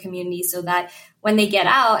out in the community, so that when they get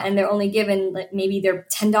out and they're only given maybe their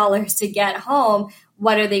 $10 to get home,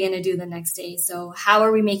 what are they going to do the next day? So how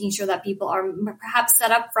are we making sure that people are perhaps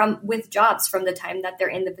set up with jobs from the time that they're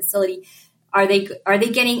in the facility? Are they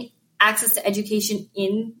getting access to education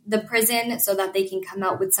in the prison so that they can come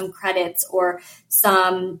out with some credits or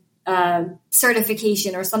some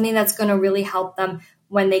certification or something that's going to really help them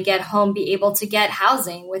when they get home be able to get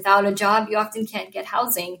housing? Without a job, you often can't get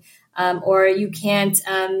housing, or you can't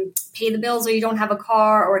pay the bills, or you don't have a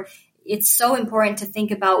car. Or it's so important to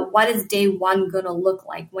think about, what is day one going to look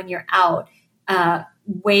like when you're out,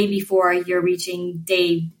 way before you're reaching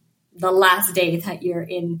the last day that you're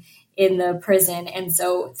in the prison. And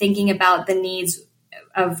so thinking about the needs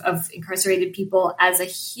of incarcerated people as a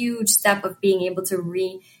huge step of being able to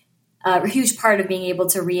a huge part of being able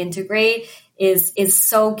to reintegrate is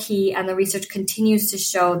so key. And the research continues to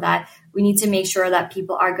show that we need to make sure that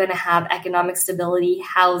people are going to have economic stability,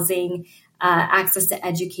 housing, access to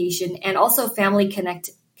education, and also family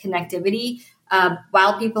connectivity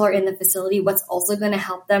while people are in the facility. What's also going to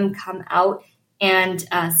help them come out and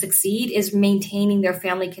succeed is maintaining their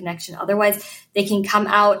family connection. Otherwise, they can come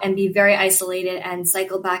out and be very isolated and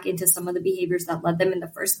cycle back into some of the behaviors that led them in the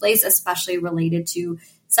first place, especially related to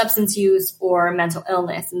substance use or mental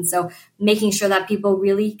illness. And so making sure that people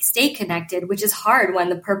really stay connected, which is hard when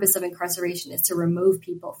the purpose of incarceration is to remove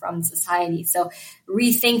people from society. So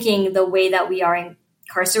rethinking the way that we are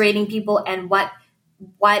incarcerating people and what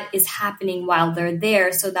is happening while they're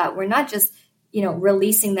there, so that we're not just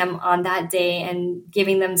releasing them on that day and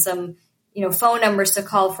giving them some, phone numbers to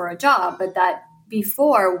call for a job, but that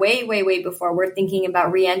before, way before, we're thinking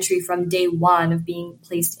about reentry from day one of being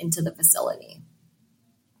placed into the facility.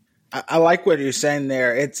 I like what you're saying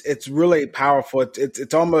there. It's really powerful.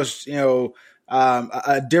 It's almost,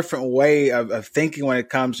 a different way of thinking when it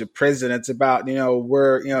comes to prison. It's about,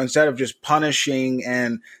 instead of just punishing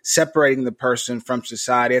and separating the person from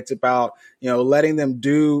society, it's about, letting them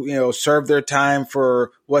serve their time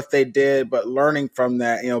for what they did, but learning from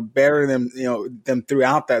that, bettering them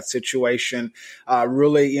throughout that situation,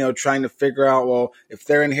 really, trying to figure out, well, if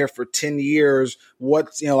they're in here for 10 years,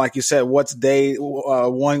 what's, like you said, what's day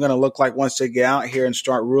one going to look like once they get out here, and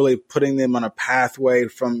start really putting them on a pathway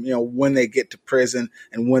from, when they get to prison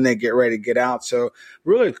and when they get ready to get out. So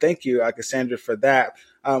really thank you, Cassandra, for that.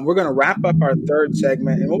 We're going to wrap up our third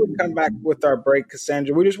segment, and when we come back with our break,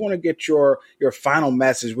 Cassandra, we just want to get your final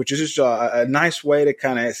message, which is just a nice way to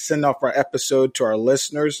kind of send off our episode to our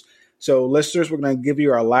listeners. So listeners, we're going to give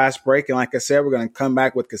you our last break. And like I said, we're going to come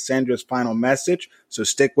back with Cassandra's final message. So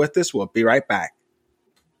stick with us. We'll be right back.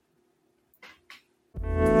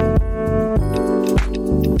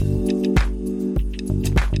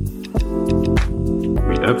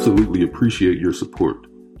 We absolutely appreciate your support.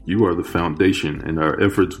 You are the foundation, and our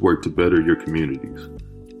efforts work to better your communities.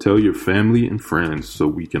 Tell your family and friends so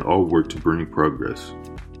we can all work to bring progress.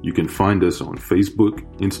 You can find us on Facebook,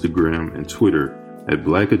 Instagram, and Twitter at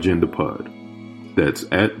Black Agenda Pod. That's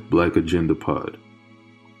at Black Agenda Pod.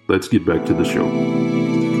 Let's get back to the show.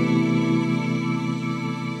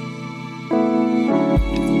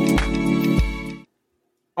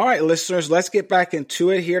 All right, listeners, let's get back into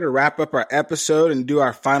it here to wrap up our episode and do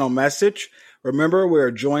our final message. Remember, we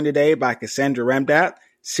are joined today by Cassandra Ramdat,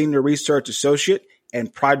 Senior Research Associate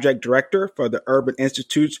and Project Director for the Urban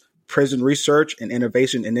Institute's Prison Research and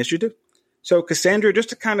Innovation Initiative. So, Cassandra, just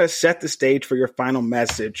to kind of set the stage for your final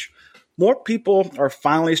message, more people are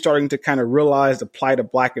finally starting to kind of realize the plight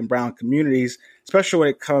of Black and brown communities, especially when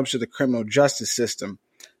it comes to the criminal justice system.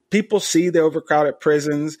 People see the overcrowded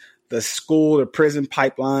prisons, the school to prison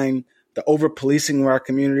pipeline, the over-policing of our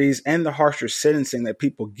communities, and the harsher sentencing that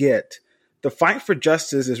people get. The fight for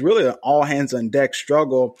justice is really an all-hands-on-deck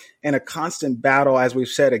struggle and a constant battle, as we've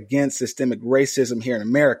said, against systemic racism here in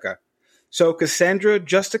America. So, Cassandra,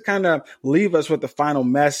 just to kind of leave us with the final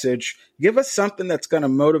message, give us something that's going to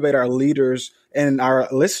motivate our leaders and our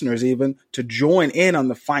listeners even to join in on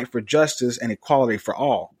the fight for justice and equality for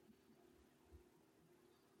all.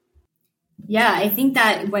 Yeah, I think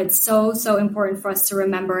that what's so important for us to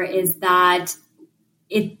remember is that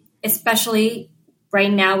especially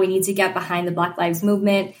right now, we need to get behind the Black Lives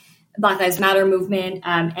Matter movement,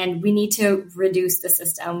 and we need to reduce the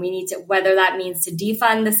system. We need to, whether that means to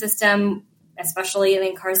defund the system, especially in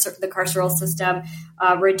the carceral system,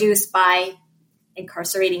 reduce by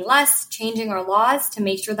incarcerating less, changing our laws to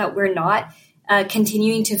make sure that we're not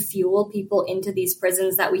continuing to fuel people into these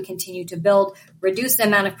prisons that we continue to build, reduce the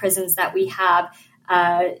amount of prisons that we have,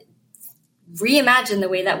 reimagine the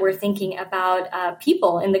way that we're thinking about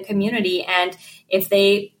people in the community. And if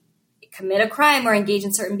they commit a crime or engage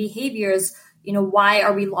in certain behaviors, why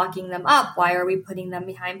are we locking them up? Why are we putting them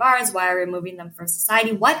behind bars? Why are we removing them from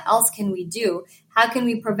society? What else can we do? How can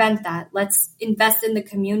we prevent that? Let's invest in the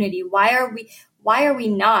community. Why are we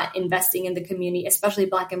not investing in the community, especially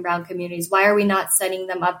Black and brown communities? Why are we not setting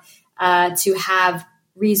them up to have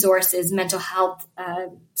resources, mental health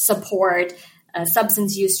support,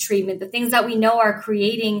 substance use treatment, the things that we know are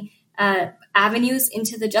creating avenues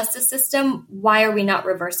into the justice system? Why are we not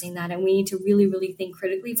reversing that? And we need to really, really think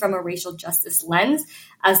critically from a racial justice lens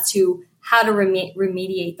as to how to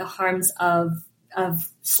remediate the harms of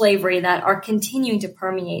slavery that are continuing to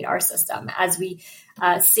permeate our system as we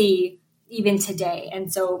see even today.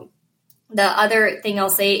 And so the other thing I'll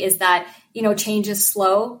say is that, change is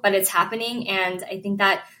slow, but it's happening. And I think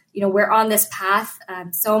that, we're on this path.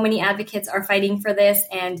 So many advocates are fighting for this.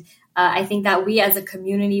 And I think that we as a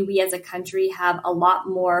community, we as a country have a lot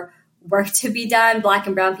more work to be done. Black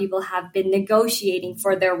and brown people have been negotiating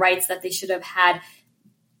for their rights that they should have had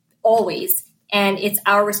always. And it's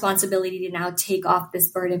our responsibility to now take off this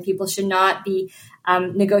burden. People should not be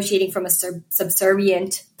negotiating from a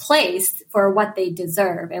subservient place for what they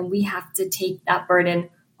deserve. And we have to take that burden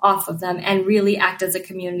off of them and really act as a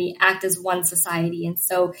community, act as one society. And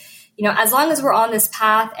so, as long as we're on this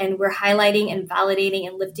path and we're highlighting and validating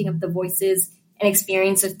and lifting up the voices and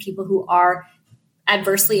experience of people who are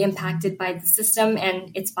adversely impacted by the system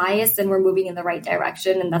and its bias, then we're moving in the right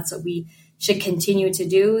direction. And that's what we should continue to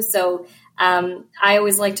do. So I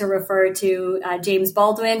always like to refer to James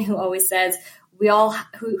Baldwin, who always says,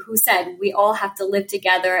 who said we all have to live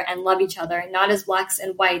together and love each other, not as blacks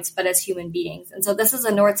and whites, but as human beings. And so this is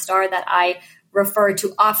a North Star that I refer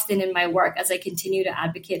to often in my work as I continue to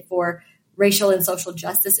advocate for racial and social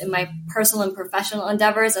justice in my personal and professional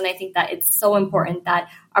endeavors. And I think that it's so important that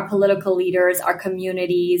our political leaders, our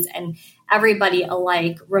communities, and everybody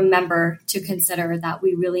alike remember to consider that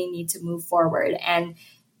we really need to move forward and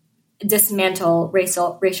dismantle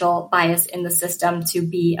racial bias in the system to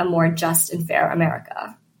be a more just and fair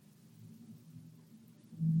America.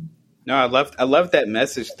 No, I love that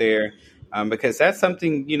message there, because that's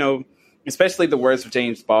something, especially the words of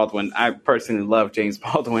James Baldwin. I personally love James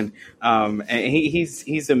Baldwin, and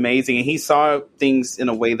he's amazing, and he saw things in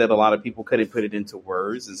a way that a lot of people couldn't put it into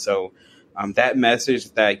words, and so that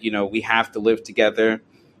message that we have to live together.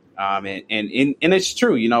 And it's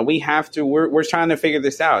true, we have to. We're trying to figure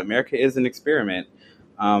this out. America is an experiment,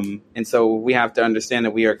 and so we have to understand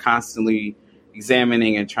that we are constantly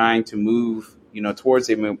examining and trying to move, towards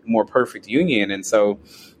a more perfect union. And so,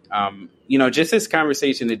 just this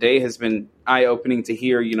conversation today has been eye opening to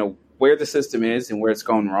hear, where the system is and where it's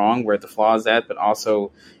going wrong, where the flaws at, but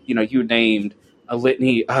also, you named a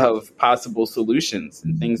litany of possible solutions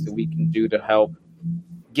and things that we can do to help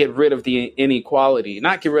get rid of the inequality,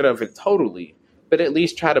 not get rid of it totally, but at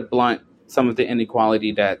least try to blunt some of the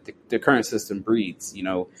inequality that the current system breeds.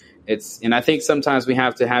 And I think sometimes we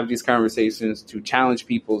have to have these conversations to challenge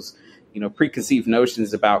people's, preconceived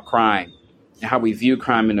notions about crime and how we view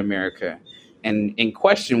crime in America, and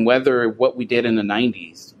question whether what we did in the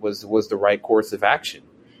 90s was the right course of action.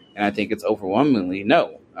 And I think it's overwhelmingly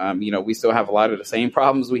no. We still have a lot of the same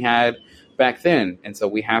problems we had back then. And so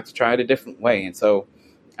we have to try it a different way. And so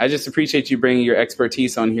I just appreciate you bringing your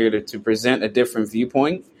expertise on here to present a different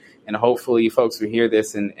viewpoint. And hopefully folks will hear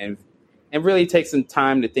this and really take some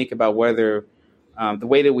time to think about whether the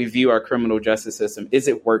way that we view our criminal justice system, is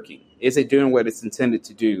it working? Is it doing what it's intended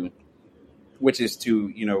to do, which is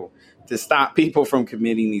to stop people from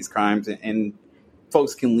committing these crimes, and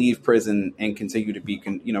folks can leave prison and continue to be,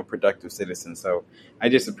 productive citizens. So I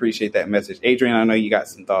just appreciate that message. Adrian, I know you got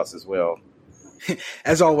some thoughts as well.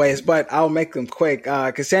 As always, but I'll make them quick.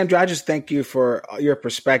 Cassandra, I just thank you for your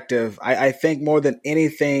perspective. I think more than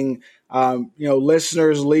anything,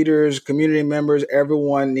 listeners, leaders, community members,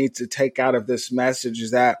 everyone needs to take out of this message is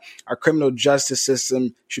that our criminal justice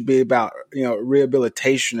system should be about,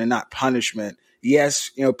 rehabilitation and not punishment. Yes,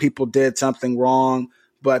 people did something wrong,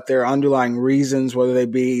 but there are underlying reasons, whether they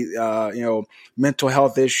be, mental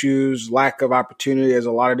health issues, lack of opportunity. There's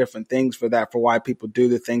a lot of different things for why people do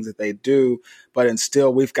the things that they do. But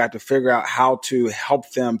still, we've got to figure out how to help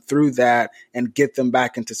them through that and get them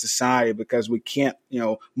back into society, because we can't,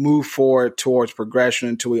 move forward towards progression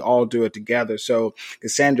until we all do it together. So,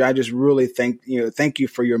 Cassandra, I just really thank you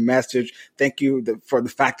for your message. Thank you for the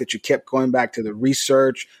fact that you kept going back to the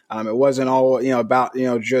research. It wasn't all, about,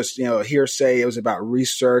 just, hearsay. It was about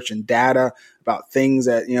research and data, about things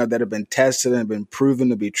that, that have been tested and have been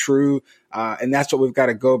proven to be true. And that's what we've got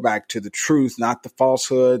to go back to, the truth, not the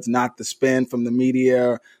falsehoods, not the spin from the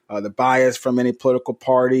media, the bias from any political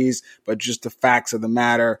parties, but just the facts of the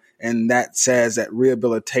matter. And that says that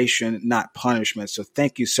rehabilitation, not punishment. So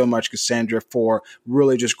thank you so much, Cassandra, for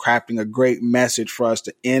really just crafting a great message for us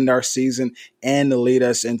to end our season and to lead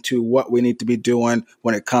us into what we need to be doing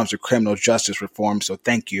when it comes to criminal justice reform. So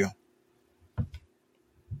thank you.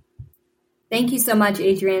 Thank you so much,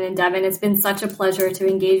 Adrian and Devin. It's been such a pleasure to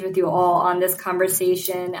engage with you all on this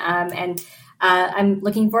conversation. And I'm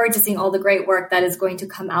looking forward to seeing all the great work that is going to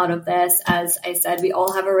come out of this. As I said, we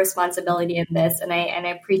all have a responsibility in this, and I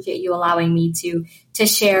appreciate you allowing me to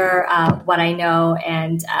share what I know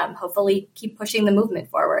and hopefully keep pushing the movement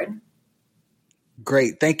forward.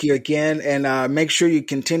 Great. Thank you again. And make sure you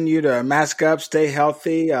continue to mask up, stay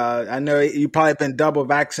healthy. I know you've probably been double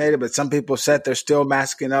vaccinated, but some people said they're still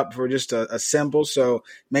masking up for just a symbol. So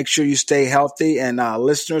make sure you stay healthy. And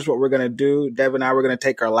listeners, what we're going to do, Deb and I, we're going to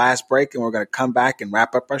take our last break and we're going to come back and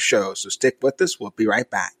wrap up our show. So stick with us. We'll be right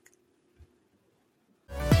back.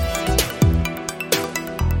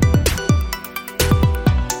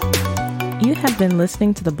 You have been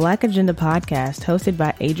listening to the Black Agenda podcast hosted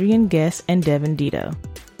by Adrian Guess and Devin Dito.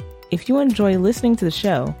 If you enjoy listening to the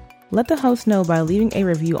show, let the host know by leaving a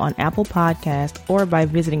review on Apple Podcast or by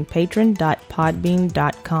visiting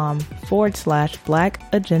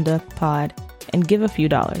patron.podbean.com/Black Agenda Pod and give a few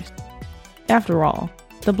dollars. After all,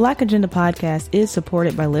 the Black Agenda podcast is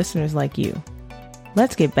supported by listeners like you.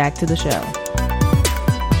 Let's get back to the show.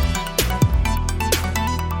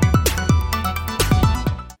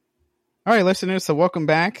 All right, listeners, so welcome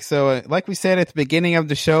back. So like we said at the beginning of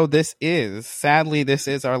the show, this is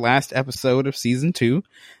our last episode of season 2.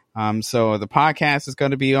 So the podcast is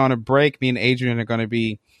going to be on a break. Me and Adrian are going to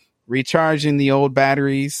be recharging the old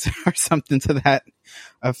batteries or something to that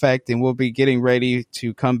effect. And we'll be getting ready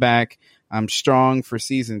to come back strong for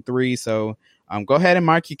season 3. So go ahead and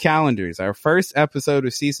mark your calendars. Our first episode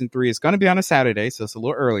of season 3 is going to be on a Saturday, so it's a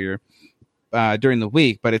little earlier during the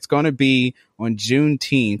week, but it's going to be on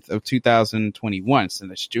Juneteenth of 2021. So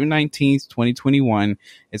that's June 19th, 2021.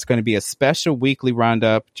 It's going to be a special weekly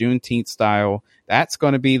roundup, Juneteenth style. That's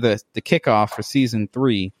going to be the kickoff for season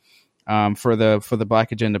 3. for the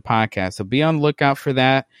Black Agenda podcast. So be on the lookout for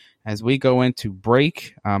that as we go into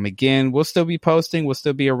break. Again, we'll still be posting. We'll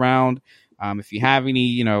still be around. If you have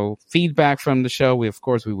any, feedback from the show, we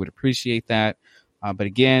would appreciate that. But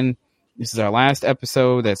again, this is our last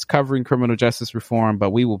episode that's covering criminal justice reform,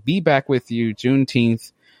 but we will be back with you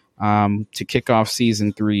Juneteenth to kick off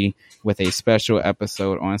season 3 with a special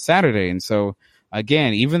episode on Saturday. And so,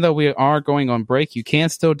 again, even though we are going on break, you can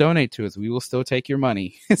still donate to us. We will still take your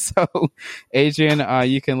money. So, Adrian,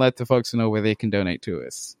 you can let the folks know where they can donate to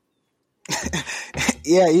us.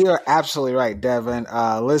 Yeah, you're absolutely right, Devin.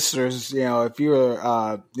 Listeners, if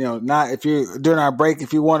you're, if you're during our break,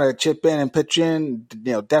 if you want to chip in and pitch in,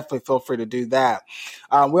 definitely feel free to do that.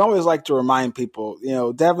 We always like to remind people,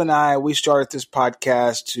 Devin and I, we started this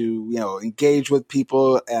podcast to, engage with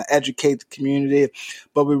people, educate the community,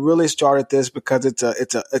 but we really started this because it's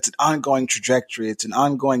an ongoing trajectory. It's an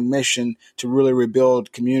ongoing mission to really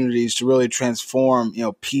rebuild communities, to really transform,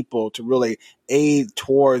 people, to really aid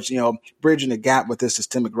towards, bridging the gap with this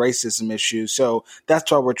systemic racism issue. So that's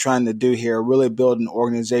what we're trying to do here, really build an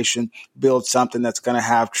organization, build something that's going to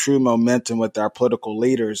have true momentum with our political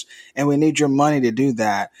leaders. And we need your money to do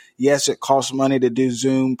that. Yes, it costs money to do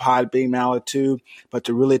Zoom, Podbeam, Altitude, but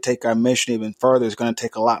to really take our mission even further, it's going to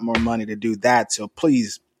take a lot more money to do that. So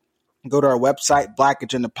please, go to our website,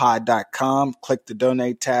 blackagendapod.com, click the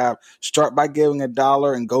donate tab, start by giving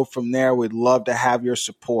 $1 and go from there. We'd love to have your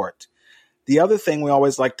support. The other thing we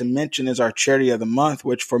always like to mention is our charity of the month,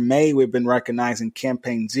 which for May we've been recognizing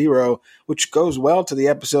Campaign Zero, which goes well to the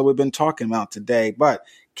episode we've been talking about today. But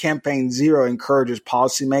Campaign Zero encourages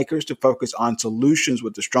policymakers to focus on solutions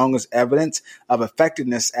with the strongest evidence of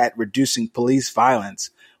effectiveness at reducing police violence.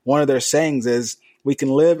 One of their sayings is, we can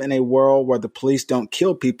live in a world where the police don't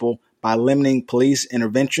kill people by limiting police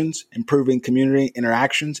interventions, improving community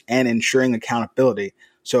interactions, and ensuring accountability.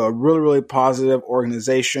 So a really, really positive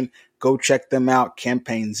organization. Go check them out,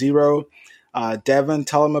 Campaign Zero. Devin,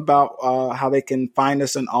 tell them about how they can find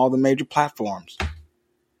us on all the major platforms.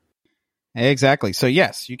 Exactly. So,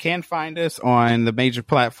 yes, you can find us on the major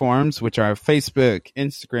platforms, which are Facebook,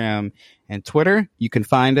 Instagram, and Twitter. You can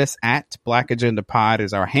find us at Black Agenda Pod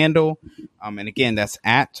is our handle. And again, that's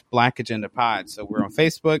at Black Agenda Pod. So we're on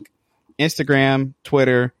Facebook, Instagram,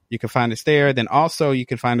 Twitter. You can find us there. Then also you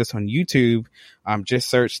can find us on YouTube. Just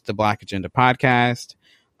search the Black Agenda Podcast.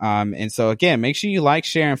 And so again, make sure you like,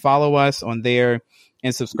 share, and follow us on there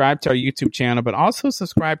and subscribe to our YouTube channel, but also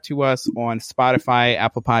subscribe to us on Spotify,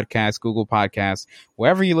 Apple Podcasts, Google Podcasts,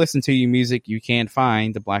 wherever you listen to your music, you can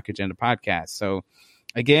find the Black Agenda Podcast. So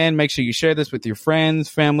again, make sure you share this with your friends,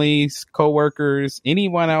 families, coworkers,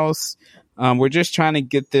 anyone else. We're just trying to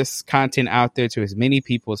get this content out there to as many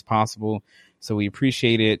people as possible. So we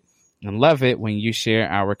appreciate it and love it when you share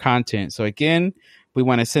our content. So again, we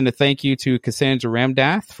want to send a thank you to Cassandra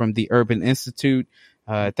Ramdath from the Urban Institute.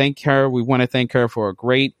 Thank her. We want to thank her for a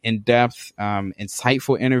great, in-depth,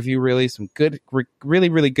 insightful interview. Really, some good, really,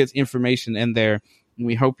 really good information in there. And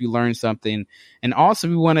we hope you learned something. And also,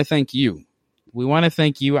 we want to thank you. We want to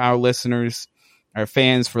thank you, our listeners, our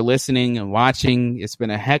fans, for listening and watching. It's been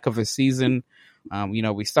a heck of a season.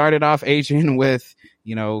 We started off, Adrian, with,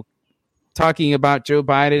 talking about Joe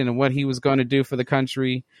Biden and what he was going to do for the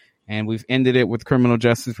country. And we've ended it with criminal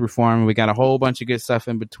justice reform. We got a whole bunch of good stuff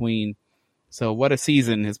in between. So what a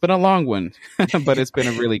season. It's been a long one, but it's been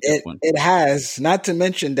a really good one. It has. Not to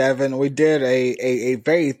mention, Devin, we did a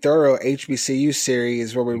very thorough HBCU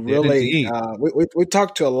series where we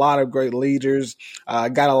talked to a lot of great leaders,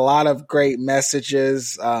 got a lot of great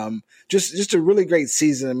messages. Just a really great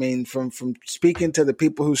season. I mean, from speaking to the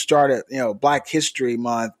people who started, Black History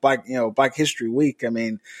Month, Black History Week. I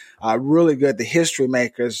mean, really good. The history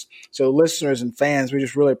makers. So listeners and fans, we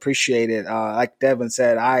just really appreciate it. Like Devin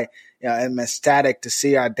said, I'm ecstatic to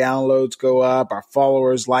see our downloads go up, our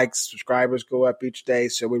followers, likes, subscribers go up each day.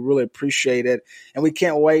 So we really appreciate it. And we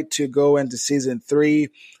can't wait to go into season 3.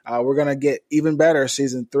 We're going to get even better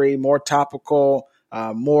season 3, more topical,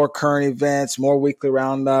 more current events, more weekly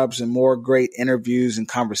roundups, and more great interviews and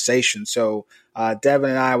conversations. So Devin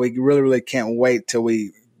and I, we really, really can't wait till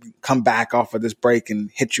we come back off of this break and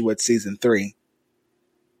hit you with season 3.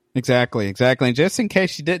 Exactly. And just in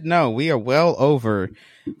case you didn't know, we are well over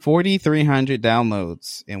 4,300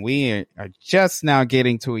 downloads, and we are just now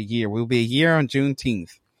getting to a year. We'll be a year on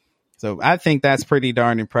Juneteenth. So I think that's pretty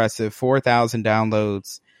darn impressive. 4,000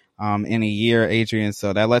 downloads in a year, Adrian.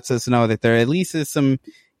 So that lets us know that there at least is some,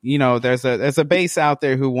 there's a base out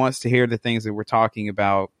there who wants to hear the things that we're talking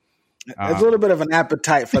about. There's a little bit of an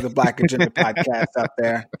appetite for the Black Agenda podcast out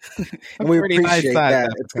there. And we appreciate that.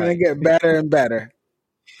 It's going to get better and better.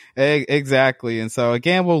 Exactly. And so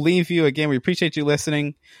again, we'll leave you. Again, we appreciate you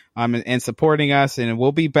listening and supporting us. And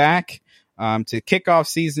we'll be back to kick off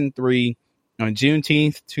season 3 on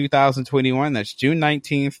Juneteenth, 2021. That's June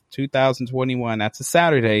 19th, 2021. That's a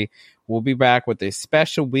Saturday. We'll be back with a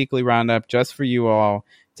special weekly roundup just for you all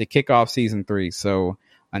to kick off season 3. So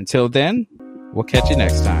until then, we'll catch you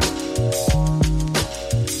next time.